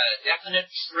there's a definite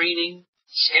training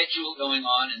schedule going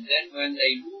on, and then when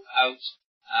they move out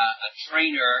a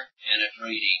trainer and a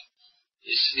trainee.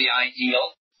 This is the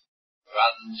ideal.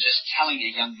 Rather than just telling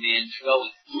a young man to go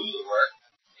and do the work,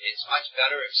 it's much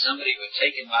better if somebody would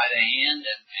take him by the hand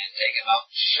and take him out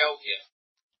and show him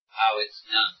how it's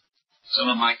done. Some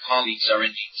of my colleagues are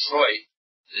in Detroit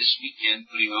this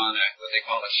weekend putting on what they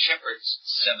call a shepherd's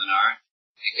seminar.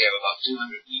 I think they have about 200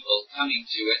 people coming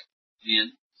to it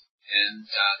and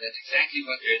that's exactly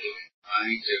what they're doing,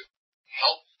 trying to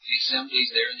help the assemblies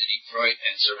there in the Detroit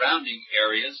and surrounding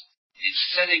areas in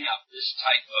setting up this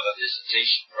type of a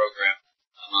visitation program,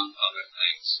 among other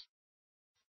things.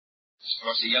 Of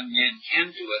course, a young man can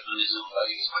do it on his own, but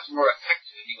he's much more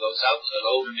effective if he goes out with an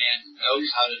older man who knows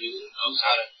how to do it, who knows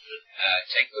how to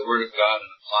take the Word of God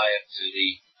and apply it to the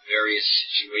various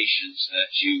situations that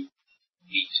you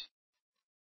meet.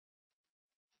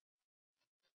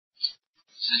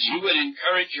 Since you would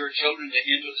encourage your children to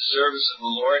enter the service of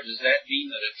the Lord, does that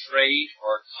mean that a trade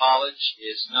or college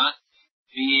is not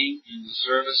being in the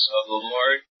service of the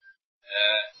Lord?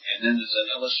 And then there's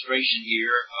an illustration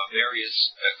here of various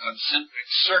concentric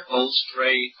circles,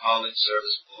 trade, college,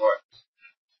 service of the Lord.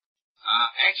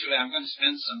 Actually, I'm going to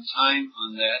spend some time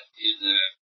on that in the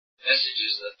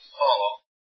messages that follow.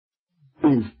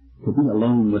 To be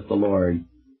alone with the Lord,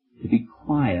 to be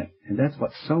quiet. And that's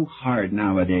what's so hard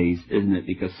nowadays, isn't it?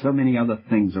 Because so many other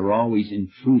things are always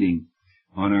intruding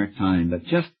on our time. But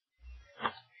just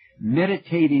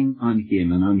meditating on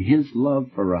Him and on His love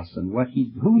for us and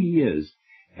who He is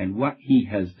and what He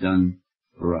has done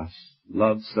for us.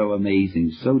 Love so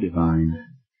amazing, so divine,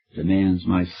 demands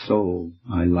my soul,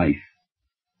 my life,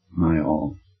 my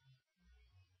all.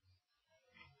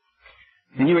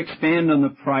 Can you expand on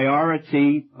the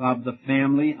priority of the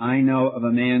family? I know of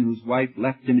a man whose wife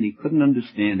left him and he couldn't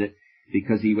understand it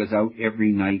because he was out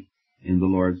every night in the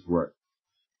Lord's work.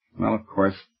 Well, of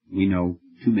course, we know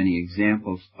too many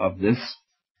examples of this.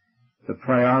 The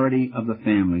priority of the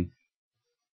family.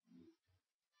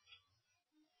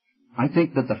 I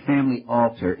think that the family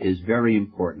altar is very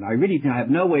important. I really have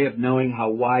no way of knowing how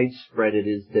widespread it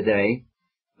is today,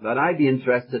 but I'd be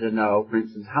interested to know, for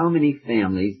instance, how many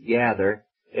families gather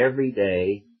every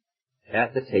day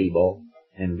at the table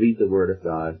and read the Word of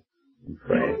God and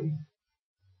pray.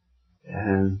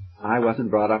 And I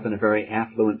wasn't brought up in a very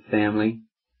affluent family,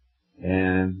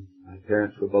 and my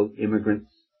parents were both immigrants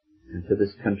into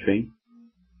this country.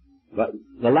 But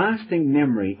the lasting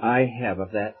memory I have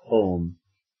of that home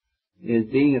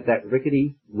is being at that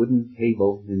rickety wooden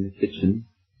table in the kitchen,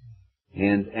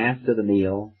 and after the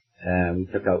meal, we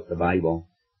took out the Bible.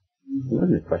 It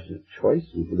wasn't a question of choice.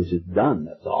 It was just done,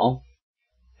 that's all.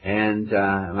 And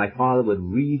my father would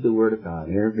read the Word of God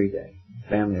every day,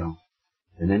 family all.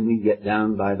 And then we'd get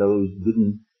down by those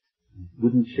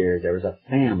wooden chairs. There was a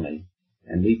family,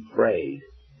 and we prayed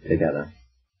together.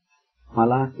 My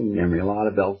lasting memory, a lot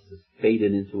of else has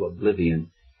faded into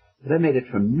oblivion. But that made a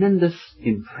tremendous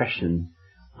impression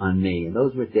on me. And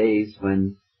those were days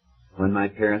when when my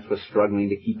parents were struggling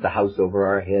to keep the house over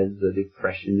our heads, the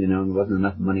depression, and there wasn't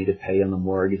enough money to pay on the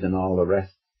mortgage and all the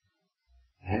rest.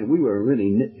 And we were really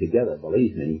knit together,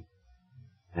 believe me.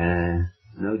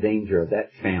 No danger of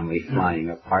that family flying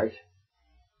apart.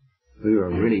 We were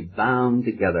really bound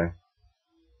together.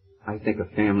 I think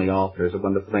a family altar is a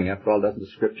wonderful thing. After all, doesn't the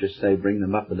Scripture say, bring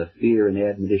them up with the fear and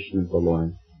admonition of the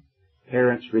Lord?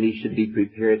 Parents really should be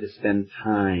prepared to spend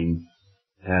time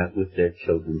with their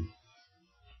children.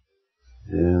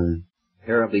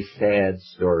 Terribly sad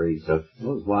stories of, there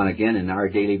was one again in Our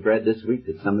Daily Bread this week.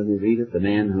 Did some of you read it? The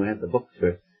man who had the book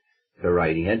to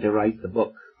write. He had to write the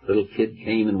book. Little kid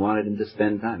came and wanted him to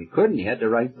spend time. He couldn't. He had to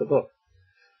write the book.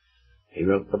 He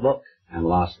wrote the book and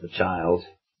lost the child.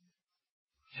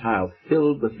 Child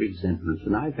filled with resentment.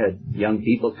 And I've had young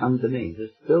people come to me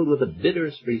just filled with the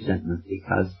bitterest resentment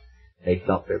because they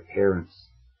felt their parents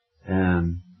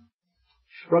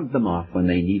shrugged them off when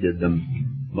they needed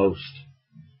them most.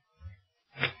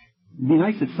 It'd be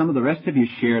nice if some of the rest of you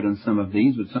shared on some of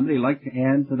these. Would somebody like to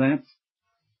add to that?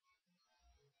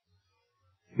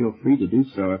 Feel free to do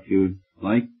so if you'd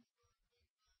like.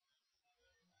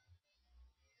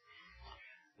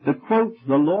 The quote,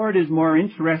 the Lord is more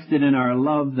interested in our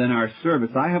love than our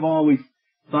service. I have always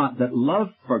thought that love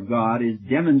for God is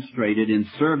demonstrated in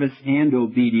service and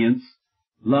obedience.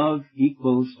 Love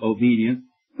equals obedience.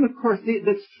 And of course,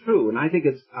 that's true, and I think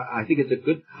it's a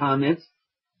good comment.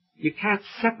 You can't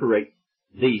separate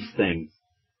these things.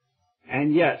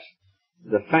 And yet,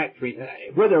 the fact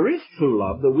where there is true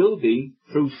love, there will be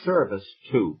true service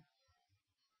too.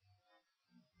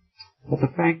 But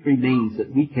the fact remains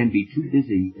that we can be too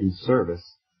busy in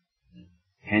service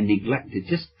and neglect to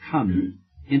just come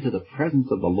into the presence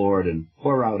of the Lord and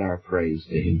pour out our praise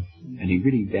to Him. And He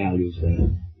really values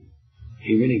that.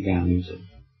 He really values it.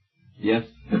 Yes?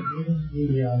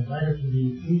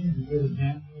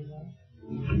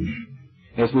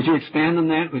 Yes, would you expand on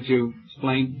that? Would you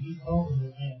explain?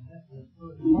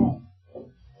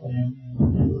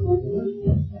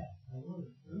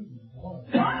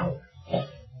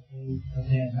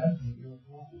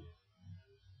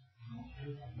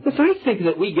 But I think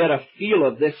that we get a feel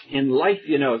of this in life,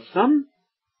 you know. Some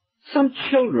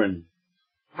children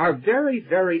are very,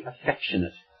 very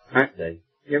affectionate, aren't they?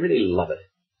 They really love it.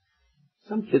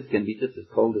 Some kids can be just as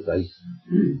cold as ice.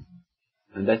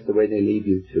 And that's the way they leave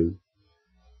you too.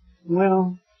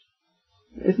 Well,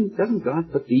 doesn't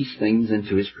God put these things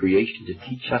into His creation to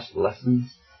teach us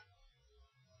lessons?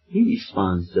 He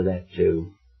responds to that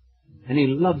too. And He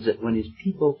loves it when His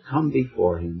people come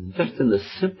before Him, just in the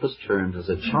simplest terms, as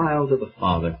a child of the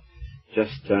Father,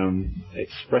 just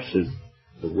expresses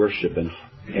the worship and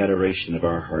adoration of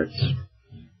our hearts.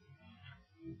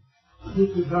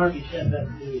 Mr. Garvey said that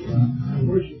the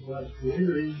worship was to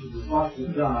enter into the thoughts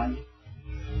of God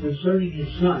concerning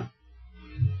His Son.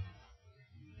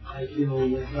 I feel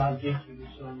that God thinks of His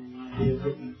Son and I feel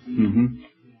different.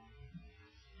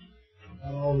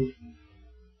 I've always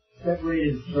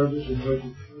separated service and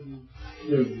worship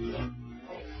clearly.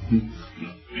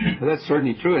 Well, that's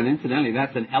certainly true, and incidentally,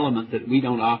 that's an element that we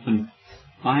don't often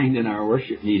find in our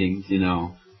worship meetings, you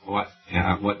know, what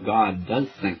God does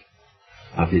think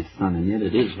of His Son, and yet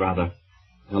it is rather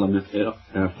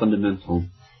fundamental.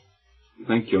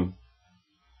 Thank you.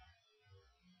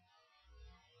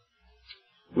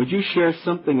 Would you share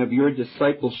something of your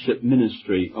discipleship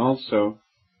ministry? Also,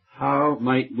 how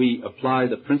might we apply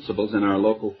the principles in our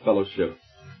local fellowship?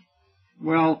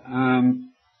 Well, a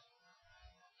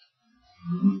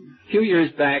few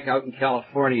years back out in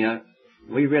California,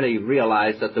 we really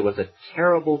realized that there was a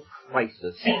terrible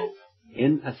crisis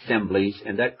in assemblies,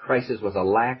 and that crisis was a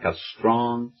lack of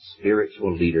strong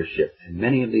spiritual leadership. And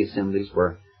many of the assemblies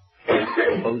were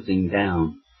closing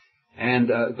down. And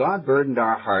God burdened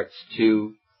our hearts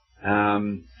to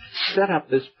set up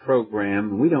this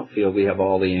program. We don't feel we have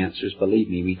all the answers, believe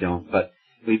me, we don't, but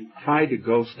we've tried to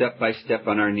go step by step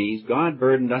on our knees. God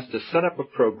burdened us to set up a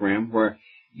program where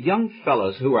young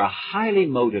fellows who are highly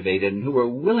motivated and who are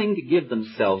willing to give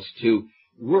themselves to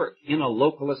work in a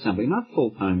local assembly, not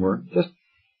full-time work, just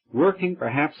working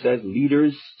perhaps as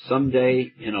leaders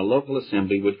someday in a local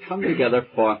assembly, would come together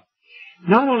for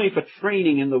not only for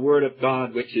training in the Word of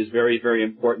God, which is very, very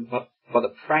important, but for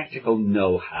the practical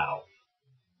know-how.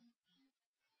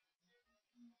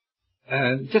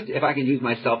 Just if I can use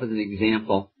myself as an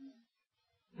example,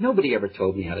 nobody ever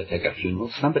told me how to take a funeral.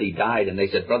 Somebody died and they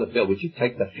said, Brother Bill, would you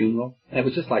take the funeral? And it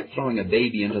was just like throwing a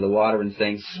baby into the water and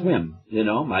saying, swim. You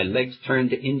know, my legs turned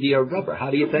to India rubber.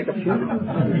 How do you take a funeral?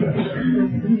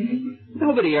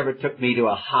 Nobody ever took me to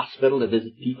a hospital to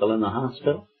visit people in the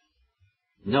hospital.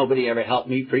 Nobody ever helped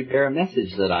me prepare a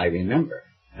message that I remember.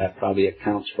 That probably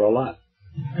accounts for a lot.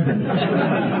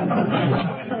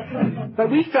 But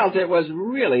we felt it was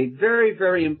really very,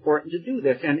 very important to do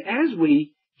this. And as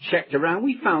we checked around,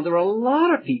 we found there were a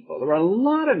lot of people, there were a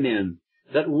lot of men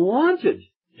that wanted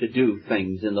to do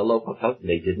things in the local fellowship.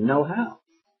 They didn't know how.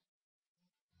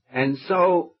 And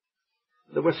so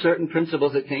there were certain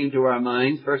principles that came to our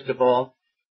minds. First of all,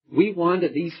 we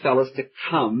wanted these fellows to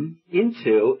come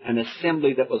into an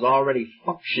assembly that was already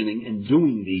functioning and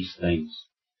doing these things.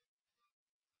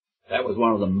 That was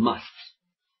one of the musts.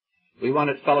 We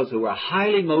wanted fellows who were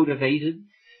highly motivated,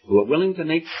 who were willing to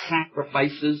make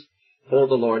sacrifices for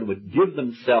the Lord, would give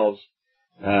themselves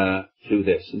to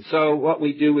this. And so what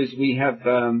we do is we have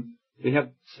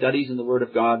studies in the Word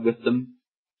of God with them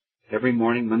every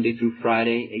morning, Monday through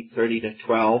Friday, 8:30 to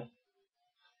 12.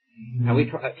 And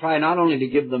we try not only to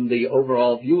give them the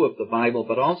overall view of the Bible,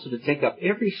 but also to take up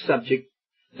every subject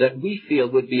that we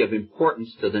feel would be of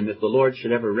importance to them if the Lord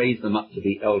should ever raise them up to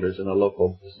be elders in a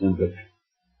local assembly.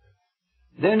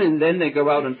 Then they go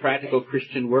out on practical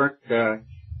Christian work.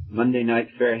 Monday night,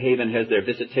 Fairhaven has their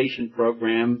visitation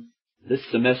program. This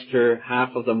semester,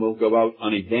 half of them will go out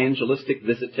on evangelistic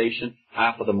visitation.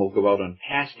 Half of them will go out on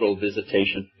pastoral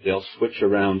visitation. They'll switch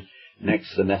around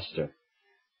next semester.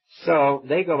 So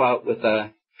they go out with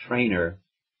a trainer,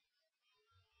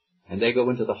 and they go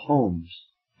into the homes.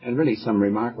 And really some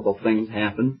remarkable things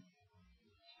happen.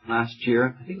 Last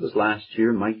year, I think it was last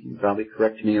year, Mike can probably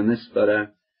correct me on this, but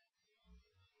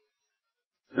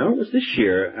no, it was this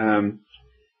year.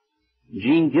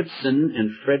 Gene Gibson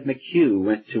and Fred McHugh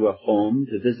went to a home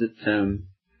to visit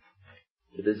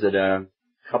a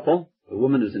couple. The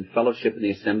woman was in fellowship in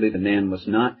the assembly, the man was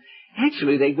not.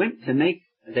 Actually, they went to make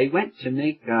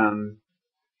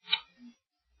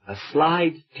a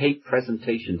slide tape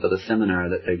presentation for the seminar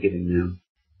that they're giving now.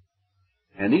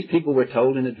 And these people were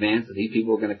told in advance that these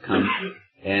people were going to come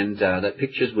and that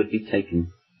pictures would be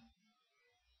taken.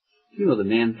 You know, the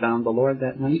man found the Lord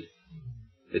that night.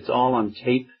 It's all on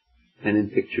tape and in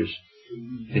pictures.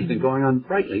 It's been going on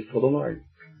brightly for the Lord.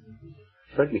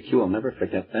 Fred McHugh will never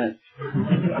forget that.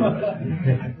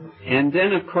 And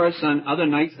then, of course, on other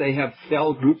nights they have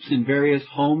cell groups in various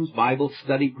homes, Bible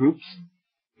study groups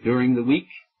during the week.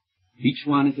 Each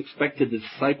one is expected to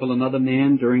disciple another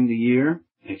man during the year.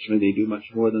 Actually, they do much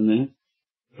more than that.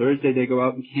 Thursday they go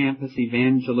out in campus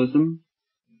evangelism.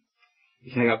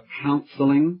 They take up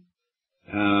counseling.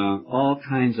 All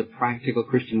kinds of practical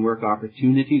Christian work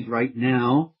opportunities. Right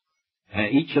now,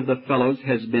 each of the fellows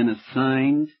has been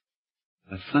assigned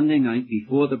a Sunday night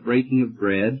before the breaking of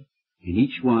bread, and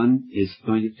each one is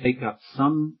going to take up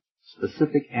some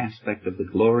specific aspect of the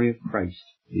glory of Christ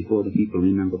before the people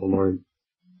remember the Lord.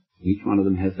 Each one of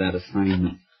them has that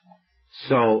assignment.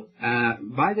 So,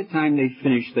 by the time they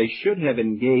finish, they should have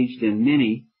engaged in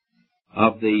many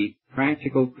of the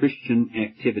practical Christian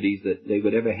activities that they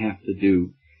would ever have to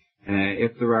do.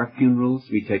 If there are funerals,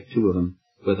 we take 2 of them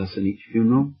with us in each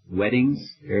funeral. Weddings,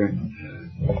 they're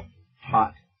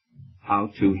taught how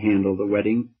to handle the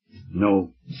wedding.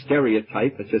 No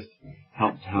stereotype, but just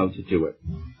helped how to do it.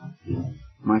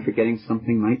 Am I forgetting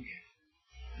something, Mike?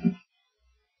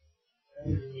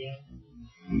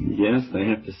 Yes, they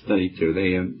have to study too.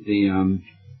 The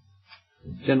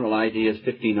general idea is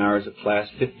 15 hours of class,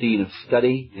 15 of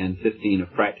study, and 15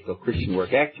 of practical Christian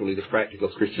work. Actually, the practical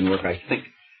Christian work, I think,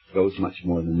 goes much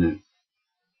more than that.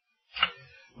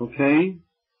 Okay.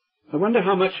 I wonder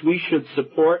how much we should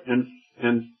support and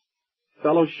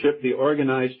fellowship the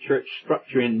organized church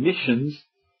structure in missions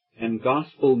and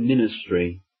gospel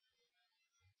ministry.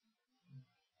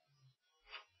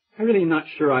 I'm really not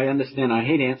sure I understand. I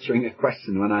hate answering a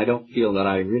question when I don't feel that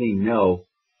I really know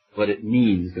what it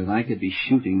means, because I could be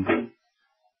shooting.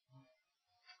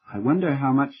 I wonder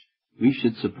how much we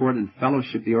should support and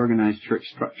fellowship the organized church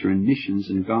structure in missions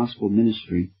and gospel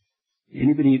ministry.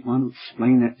 Anybody want to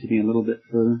explain that to me a little bit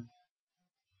further?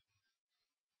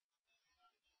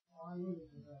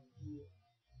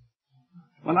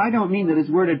 Well, I don't mean that it's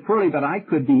worded poorly, but I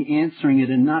could be answering it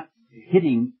and not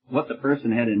hitting what the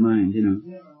person had in mind, you know.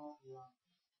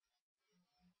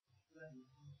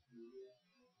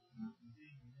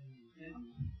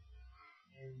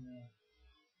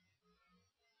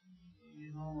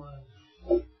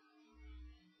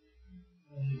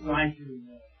 Trying to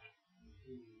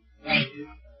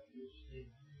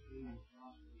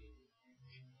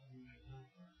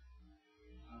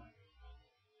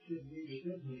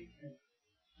because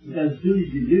as soon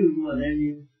as you do, well, then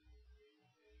you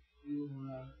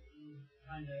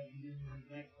kind of begin to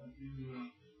neglect what you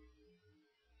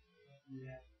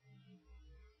have.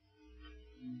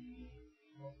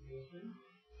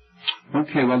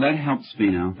 Okay, well, that helps me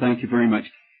now. Thank you very much.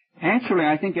 Actually,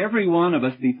 I think every one of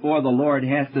us before the Lord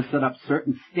has to set up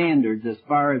certain standards as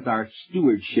far as our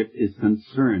stewardship is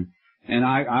concerned. And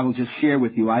I will just share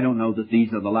with you, I don't know that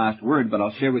these are the last word, but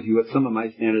I'll share with you what some of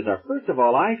my standards are. First of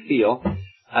all, I feel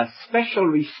a special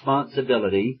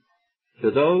responsibility to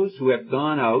those who have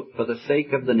gone out for the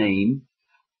sake of the name,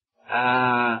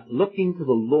 looking to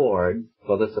the Lord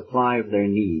for the supply of their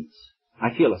needs.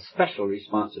 I feel a special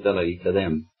responsibility to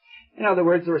them. In other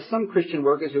words, there are some Christian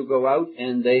workers who go out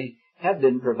and they have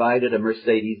been provided a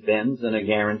Mercedes-Benz and a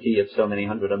guarantee of so many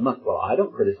hundred a month. Well, I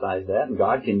don't criticize that, and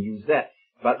God can use that.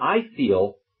 But I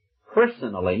feel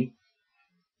personally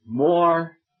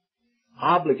more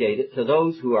obligated to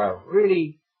those who are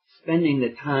really spending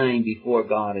the time before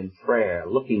God in prayer,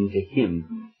 looking to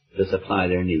Him to supply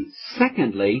their needs.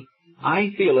 Secondly,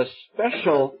 I feel a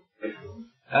special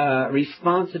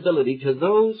responsibility to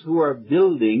those who are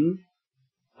building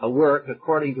a work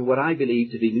according to what I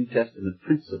believe to be New Testament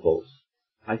principles.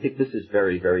 I think this is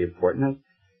very, very important. Now,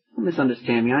 don't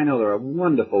misunderstand me. I know there are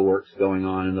wonderful works going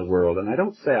on in the world, and I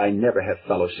don't say I never have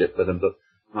fellowship with them, but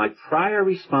my prior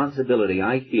responsibility,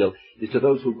 I feel, is to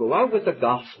those who go out with the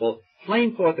gospel,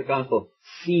 flame forth the gospel,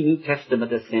 see New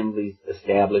Testament assemblies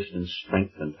established and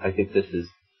strengthened. I think this is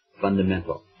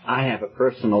fundamental. I have a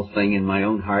personal thing in my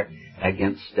own heart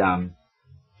against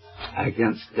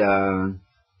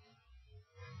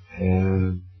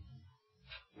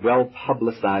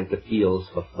well-publicized appeals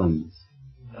for funds.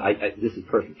 This is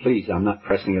personal. Please, I'm not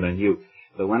pressing it on you.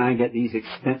 But when I get these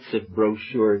expensive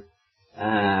brochures,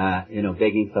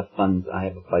 begging for funds, I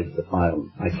have a place to file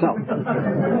them myself.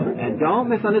 And don't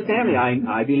misunderstand me.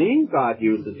 I believe God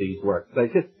uses these works. But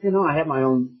it's just, I have my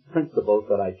own principles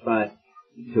that I try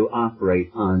to operate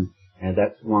on, and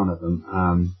that's one of them.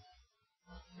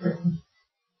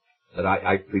 But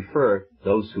I prefer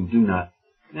those who do not.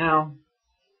 Now,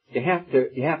 you have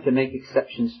to make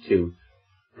exceptions too.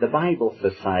 The Bible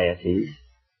societies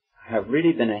have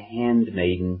really been a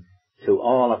handmaiden to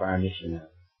all of our missionaries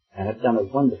and have done a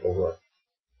wonderful work.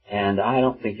 And I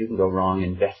don't think you can go wrong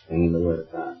investing in the Word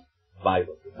of God,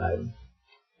 Bible society.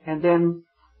 And then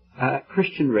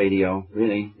Christian radio,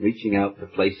 really reaching out to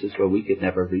places where we could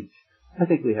never reach. I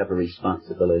think we have a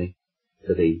responsibility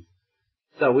to these.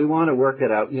 So we want to work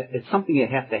it out. It's something you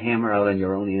have to hammer out on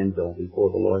your own anvil before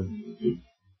the Lord.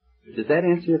 Does that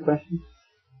answer your question?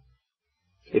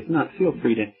 If not, feel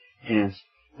free to ask.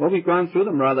 Well, we've gone through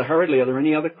them rather hurriedly. Are there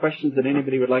any other questions that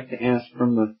anybody would like to ask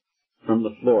from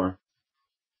the floor?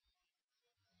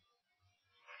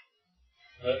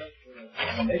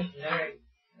 A missionary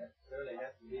necessarily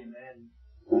have to be a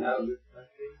man out of this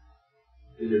country?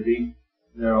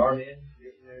 There are men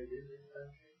missionaries in this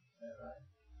country? Is that right?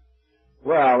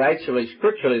 Well, actually,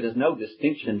 scripturally, there's no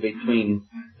distinction between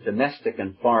domestic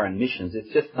and foreign missions.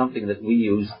 It's just something that we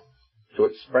use to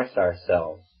express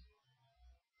ourselves.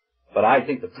 But I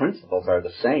think the principles are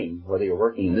the same, whether you're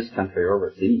working in this country or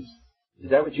overseas. Is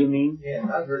that what you mean? Yeah,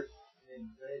 I've heard men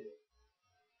say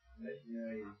that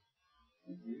missionaries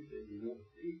usually you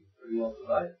overseas pretty well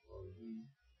provided for.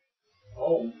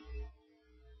 Home,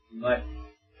 you might be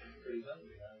pretty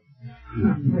hungry.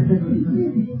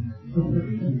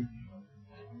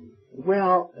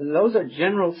 Well, those are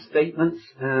general statements.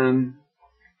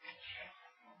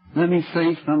 Let me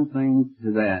say something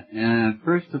to that.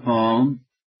 First of all,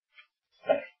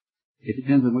 it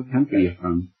depends on what country you're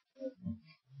from.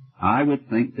 I would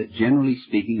think that generally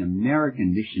speaking,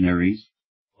 American missionaries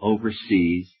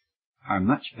overseas are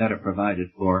much better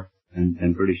provided for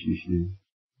than British missionaries.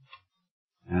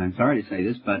 And I'm sorry to say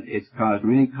this, but it's caused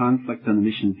really conflict on the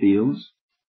mission fields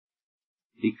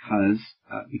because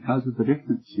of the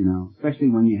difference, especially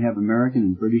when you have American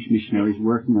and British missionaries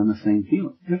working on the same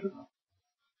field. It's difficult.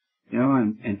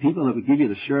 And people that would give you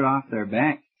the shirt off their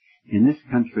back in this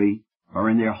country or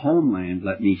in their homeland,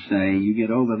 let me say, you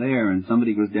get over there and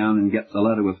somebody goes down and gets a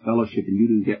letter with fellowship and you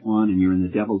didn't get one and you're in the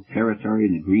devil's territory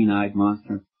and the green-eyed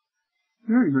monster.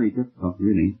 Very, very difficult,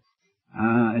 really.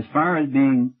 As far as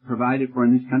being provided for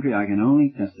in this country, I can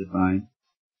only testify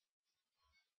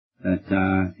that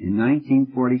in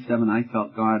 1947 I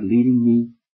felt God leading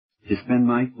me to spend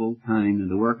my full time in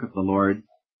the work of the Lord,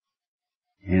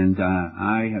 and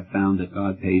I have found that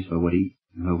God pays for what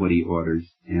He orders,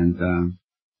 and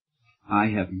I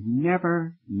have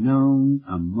never known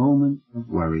a moment of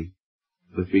worry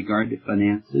with regard to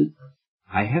finances.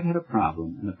 I have had a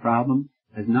problem, and the problem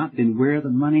has not been where the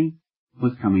money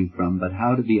was coming from, but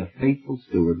how to be a faithful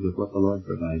steward with what the Lord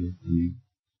provided for me.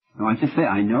 Now, I just say,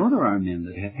 I know there are men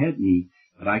that have had need,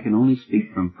 but I can only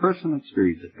speak from personal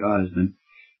experience that God has been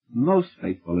most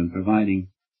faithful in providing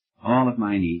all of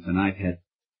my needs, and I've had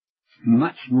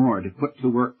much more to put to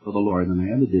work for the Lord than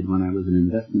I ever did when I was an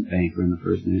investment banker in the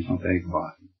First National Bank of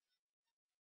Boston.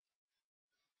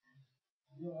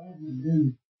 Well, I have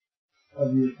been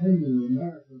of the opinion that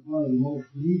America is one of the most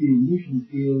needy mission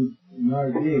fields in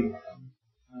our day.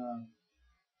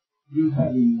 You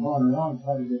having gone around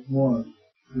quite a bit more,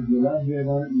 could you elaborate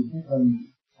on it? You think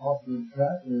I'm off the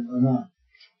track or not?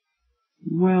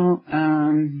 Well,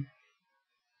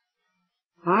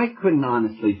 I couldn't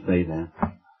honestly say that.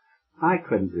 I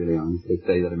couldn't really honestly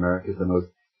say that America is the most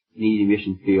needy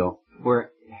mission field.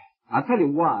 Where, I'll tell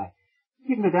you why.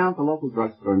 You can go down to the local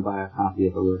drugstore and buy a copy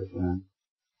of the Word of God.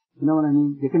 You know what I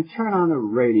mean? You can turn on the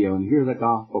radio and hear the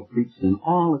gospel preached in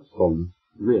all its fullness.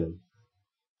 Really.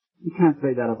 You can't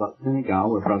say that about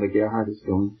Senegal, where Brother Gerhard is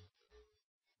going.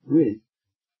 Really.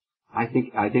 I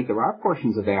think there are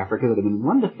portions of Africa that have been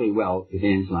wonderfully well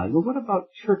evangelized. But what about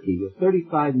Turkey, with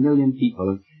 35 million people,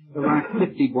 and there aren't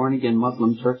 50 born-again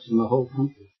Muslim churches in the whole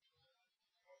country?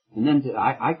 And then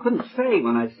I couldn't say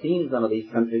when I've seen some of these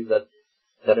countries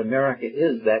that America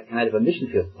is that kind of a mission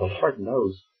field. The Lord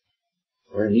knows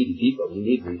we're needy people. We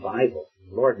need revival.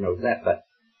 The Lord knows that. But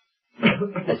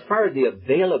as far as the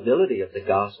availability of the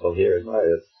gospel here,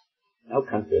 there's no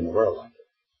country in the world like it.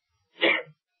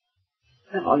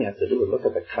 All you have to do is look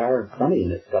at the car in front of you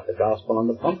and it's got the gospel on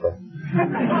the bumper.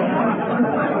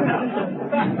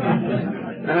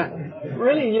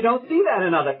 Really, you don't see that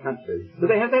in other countries. Do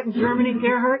they have that in Germany,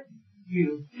 Gerhard?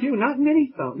 Few, not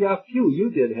many, though. Yeah, few. You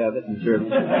did have it in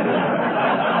Germany.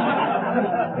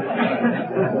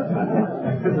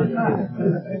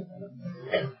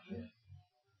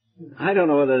 I don't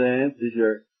know whether that answers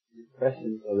your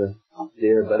question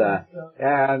there, but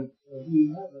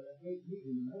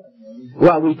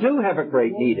well, we do have a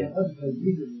great need.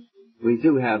 We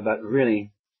do have, but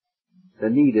really, the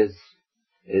need is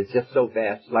just so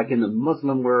vast. Like in the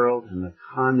Muslim world and the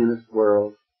communist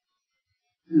world,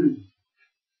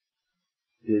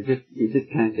 you just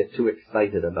can't get too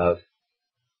excited about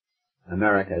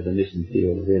America as a mission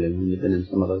field, really, when you've been in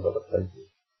some of those other places.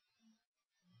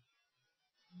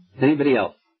 Anybody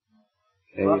else?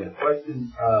 About the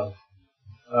question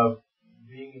of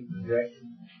being in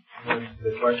subjection,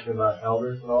 the question about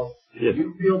elders and all, yes. Do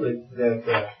you feel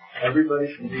that everybody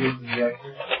should be in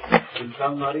subjection to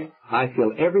somebody? I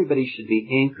feel everybody should be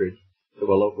anchored to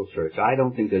a local church. I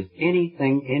don't think there's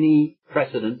any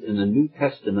precedent in the New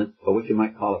Testament for what you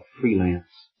might call a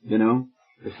freelance, you know?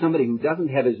 For somebody who doesn't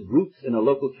have his roots in a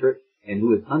local church and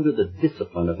who is under the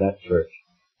discipline of that church.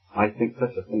 I think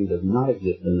such a thing does not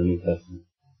exist in the New Testament.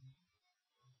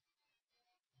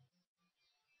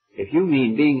 If you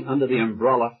mean being under the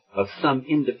umbrella of some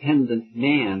independent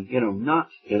man, not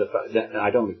I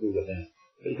don't agree with that.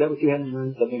 Is that what you had in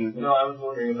mind? Something like that? No, I was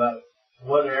wondering about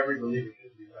whether every believer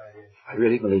should be tied in. I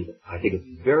really believe it. I think it's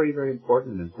very, very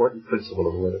important, an important principle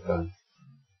of the Word of God.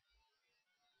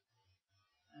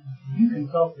 Do you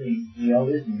consult the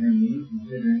elders in your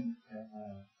meeting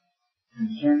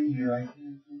concerning your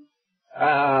identity?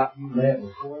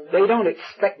 They don't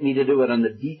expect me to do it on the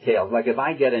details. Like if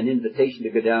I get an invitation to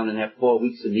go down and have 4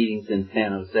 weeks of meetings in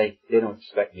San Jose, they don't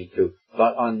expect me to.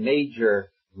 But on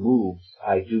major moves,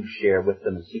 I do share with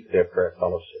them and seek their prayer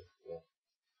fellowship.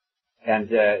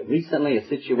 And recently a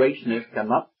situation has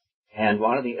come up, and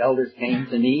one of the elders came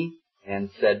to me and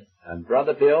said,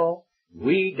 Brother Bill,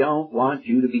 we don't want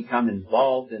you to become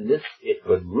involved in this. It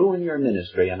could ruin your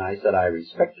ministry. And I said, I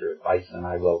respect your advice and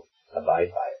I will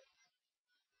abide by it.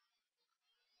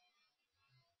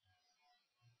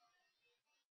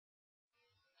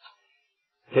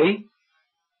 Okay?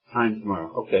 Time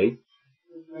tomorrow. Okay.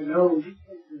 I know you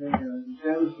take the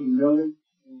establishing building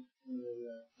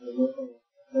for the local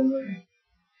assembly.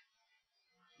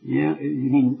 Yeah, you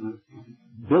mean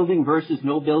building versus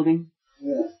no building?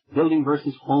 Yeah. Building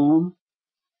versus home?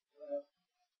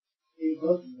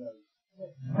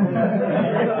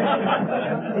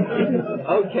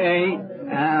 Okay.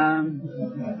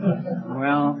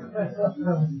 Well,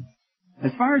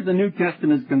 as far as the New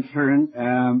Testament is concerned,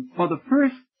 for the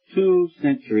first 2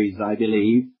 centuries, I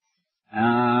believe,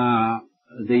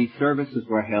 the services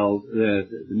were held, the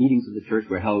meetings of the church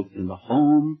were held in the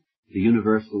home, the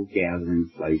universal gathering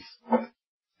place.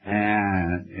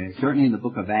 Certainly in the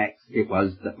book of Acts, it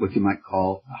was what you might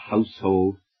call a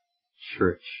household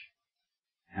church.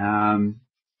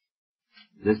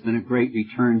 There's been a great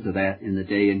return to that in the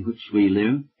day in which we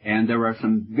live, and there are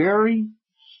some very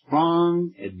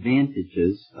strong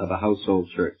advantages of a household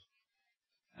church.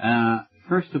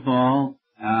 First of all,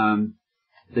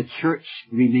 the church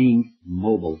remains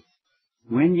mobile.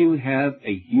 When you have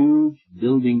a huge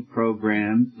building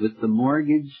program with the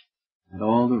mortgage and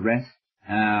all the rest,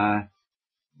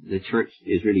 the church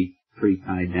is really pretty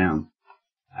tied down.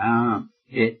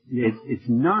 It's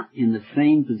not in the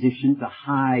same position to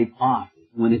hive off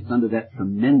when it's under that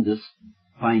tremendous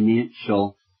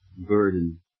financial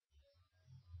burden.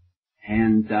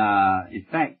 And in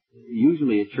fact,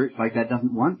 usually a church like that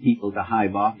doesn't want people to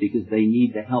hive off because they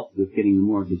need the help with getting the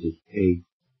mortgages paid.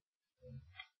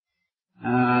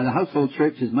 The household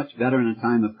church is much better in a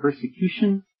time of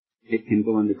persecution. It can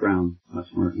go underground much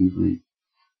more easily.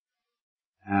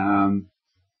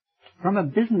 From a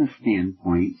business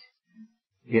standpoint,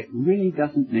 it really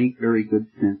doesn't make very good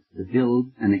sense to build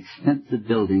an expensive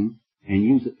building and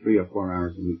use it 3 or 4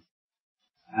 hours a week.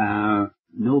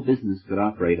 No business could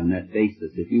operate on that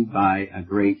basis. If you buy a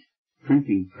great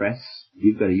printing press,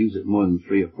 you've got to use it more than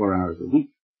 3 or 4 hours a week,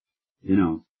 you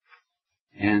know.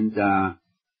 And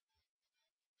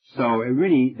so it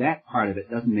really, that part of it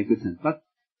doesn't make good sense. But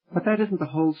that isn't the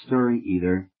whole story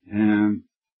either.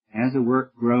 As the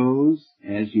work grows,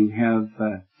 as you have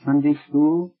Sunday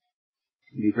school,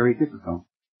 it can be very difficult.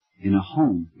 In a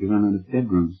home, you run out of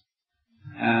bedrooms.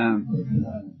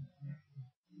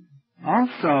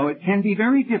 Also, it can be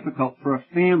very difficult for a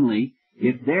family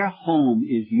if their home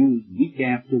is used week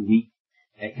after week.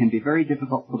 It can be very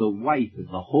difficult for the wife if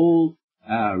the whole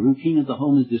routine of the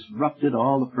home is disrupted,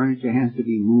 all the furniture has to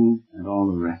be moved, and all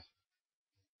the rest.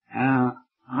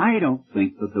 I don't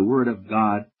think that the Word of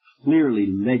God clearly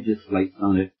legislates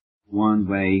on it one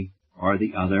way or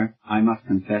the other. I must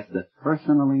confess that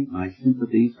personally my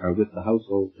sympathies are with the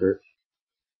household church,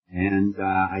 and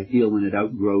I feel when it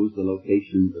outgrows the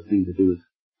location, the thing to do is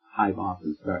hive off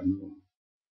and start moving.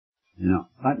 You know,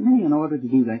 but really, in order to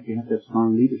do that, you have to have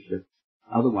strong leadership.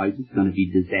 Otherwise, it's going to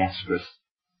be disastrous.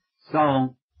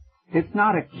 So, it's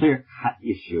not a clear-cut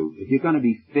issue. If you're going to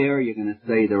be fair, you're going to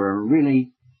say there are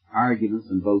really arguments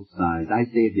on both sides. I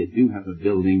say if you do have a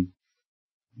building,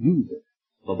 use it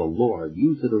for the Lord.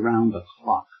 Use it around the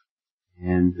clock.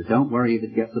 And don't worry if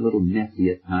it gets a little messy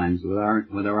at times. Where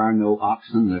there are no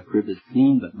oxen, the crib is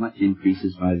clean, but much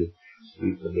increases by the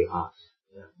strength of the ox.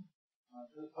 Yeah.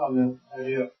 Just on this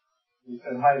idea, you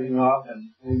said hiving off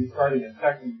and maybe starting a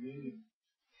second meeting.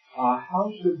 How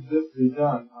should this be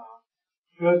done?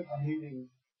 Should a meeting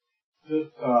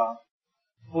just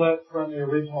split from the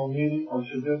original meeting, or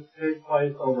should this take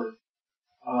place over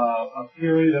a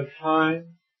period of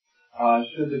time?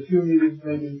 Should the two meetings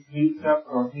maybe meet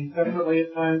separately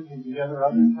at times and together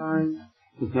other times?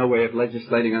 There's no way of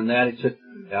legislating on that. It's just,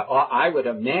 I would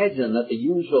imagine that the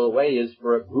usual way is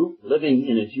for a group living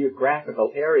in a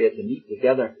geographical area to meet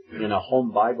together in a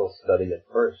home Bible study at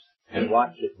first and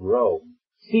watch it grow.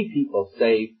 See people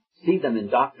saved, see them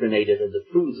indoctrinated in the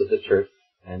truths of the church,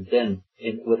 and then,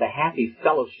 with a happy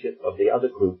fellowship of the other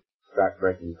group, start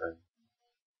breaking bread.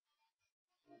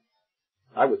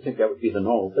 I would think that would be the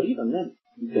norm, but even then,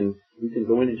 you can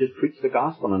go in and just preach the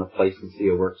gospel in a place and see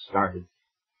a work started.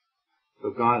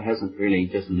 So God hasn't really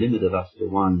just limited us to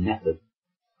one method.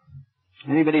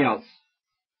 Anybody else?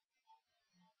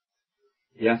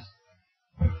 Yes?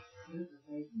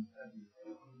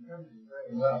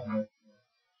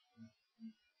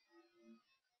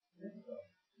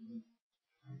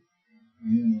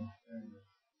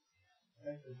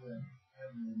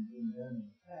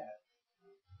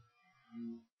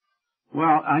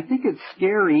 Well, I think it's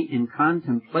scary in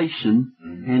contemplation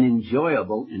and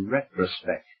enjoyable in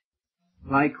retrospect.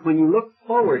 Like when you look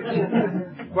forward to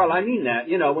it. Well, I mean that,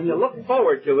 when you look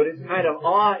forward to it, it's kind of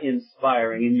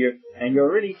awe-inspiring and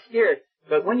you're really scared.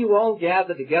 But when you all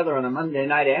gather together on a Monday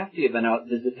night after you've been out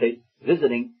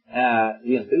visiting,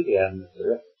 the enthusiasm is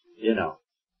terrific,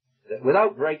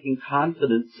 Without breaking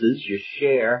confidences, you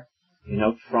share,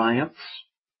 triumphs.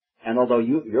 And although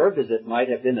your visit might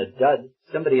have been a dud,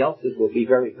 somebody else's will be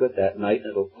very good that night,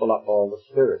 and it'll pull up all the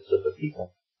spirits of the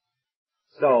people.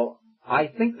 So, I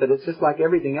think that it's just like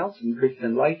everything else in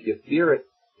Christian life. You fear it.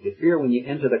 You fear when you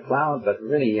enter the cloud, but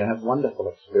really you have wonderful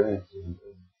experiences.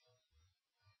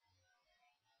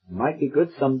 It might be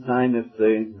good sometime if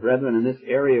the brethren in this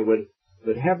area would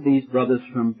have these brothers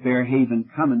from Fairhaven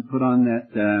come and put on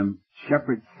that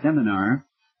shepherd seminar,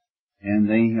 and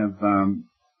they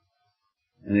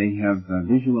have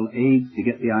visual aids to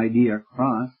get the idea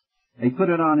across. They put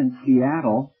it on in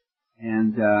Seattle,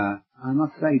 and I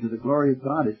must say, to the glory of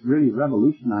God, it's really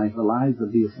revolutionized the lives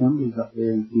of the assemblies up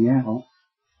there in Seattle.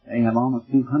 They have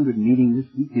almost 200 meeting this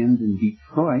weekend in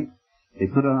Detroit. They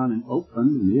put it on in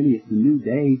Oakland, and really it's a new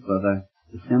day for the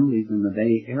assemblies in the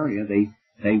Bay Area.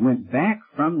 They went back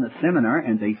from the seminar,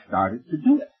 and they started to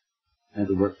do it, and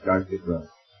the work started to grow.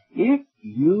 If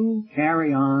you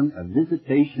carry on a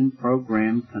visitation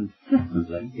program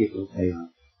consistently, it will pay off.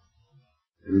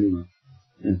 It really will.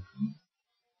 Yeah.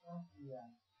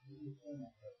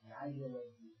 idea of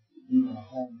being in a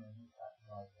home and he's talking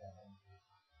about that.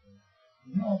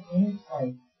 You know, any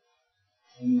place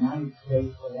in the United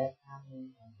States where that's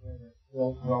happening and where they're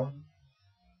still growing?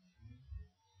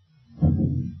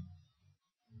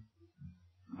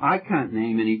 I can't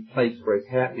name any place where it's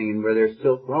happening and where they're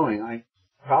still growing.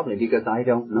 Probably because I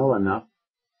don't know enough.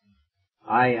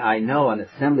 I know an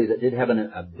assembly that did have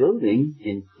a building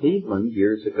in Cleveland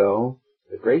years ago,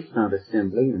 the Gracemount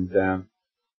Assembly, and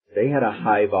they had a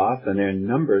hive off and their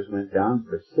numbers went down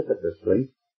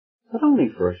precipitously, but only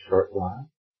for a short while.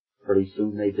 Pretty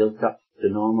soon they built up to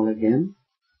normal again.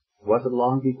 It wasn't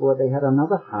long before they had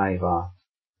another hive off.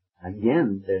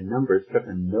 Again, their numbers took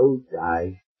a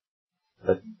nosedive,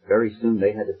 but very soon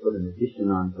they had to put an addition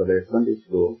on for their Sunday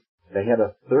school. They had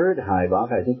a third hive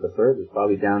off. I think the third was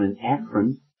probably down in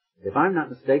Akron. If I'm not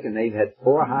mistaken, they've had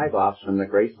 4 hive offs from the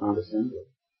Gracemount Assembly.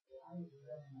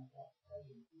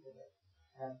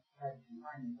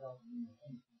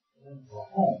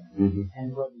 Mm-hmm.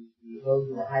 And what those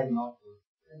who were hiding off were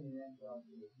sending themselves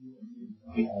to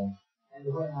the home. And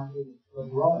the way on was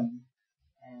growing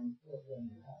and still getting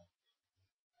the house.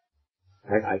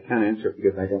 I can't answer it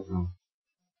because I don't know.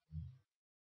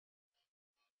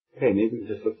 Okay, maybe we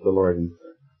just look to the Lord in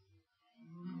prayer.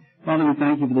 Father, we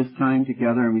thank you for this time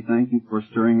together, and we thank you for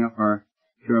stirring up our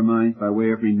pure minds by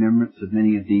way of remembrance of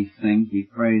many of these things. We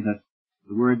pray that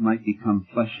the Word might become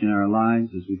flesh in our lives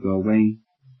as we go away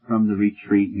from the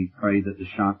retreat. We pray that the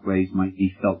shock waves might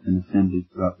be felt in assemblies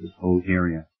throughout this whole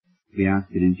area. We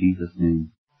ask it in Jesus'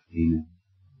 name. Amen.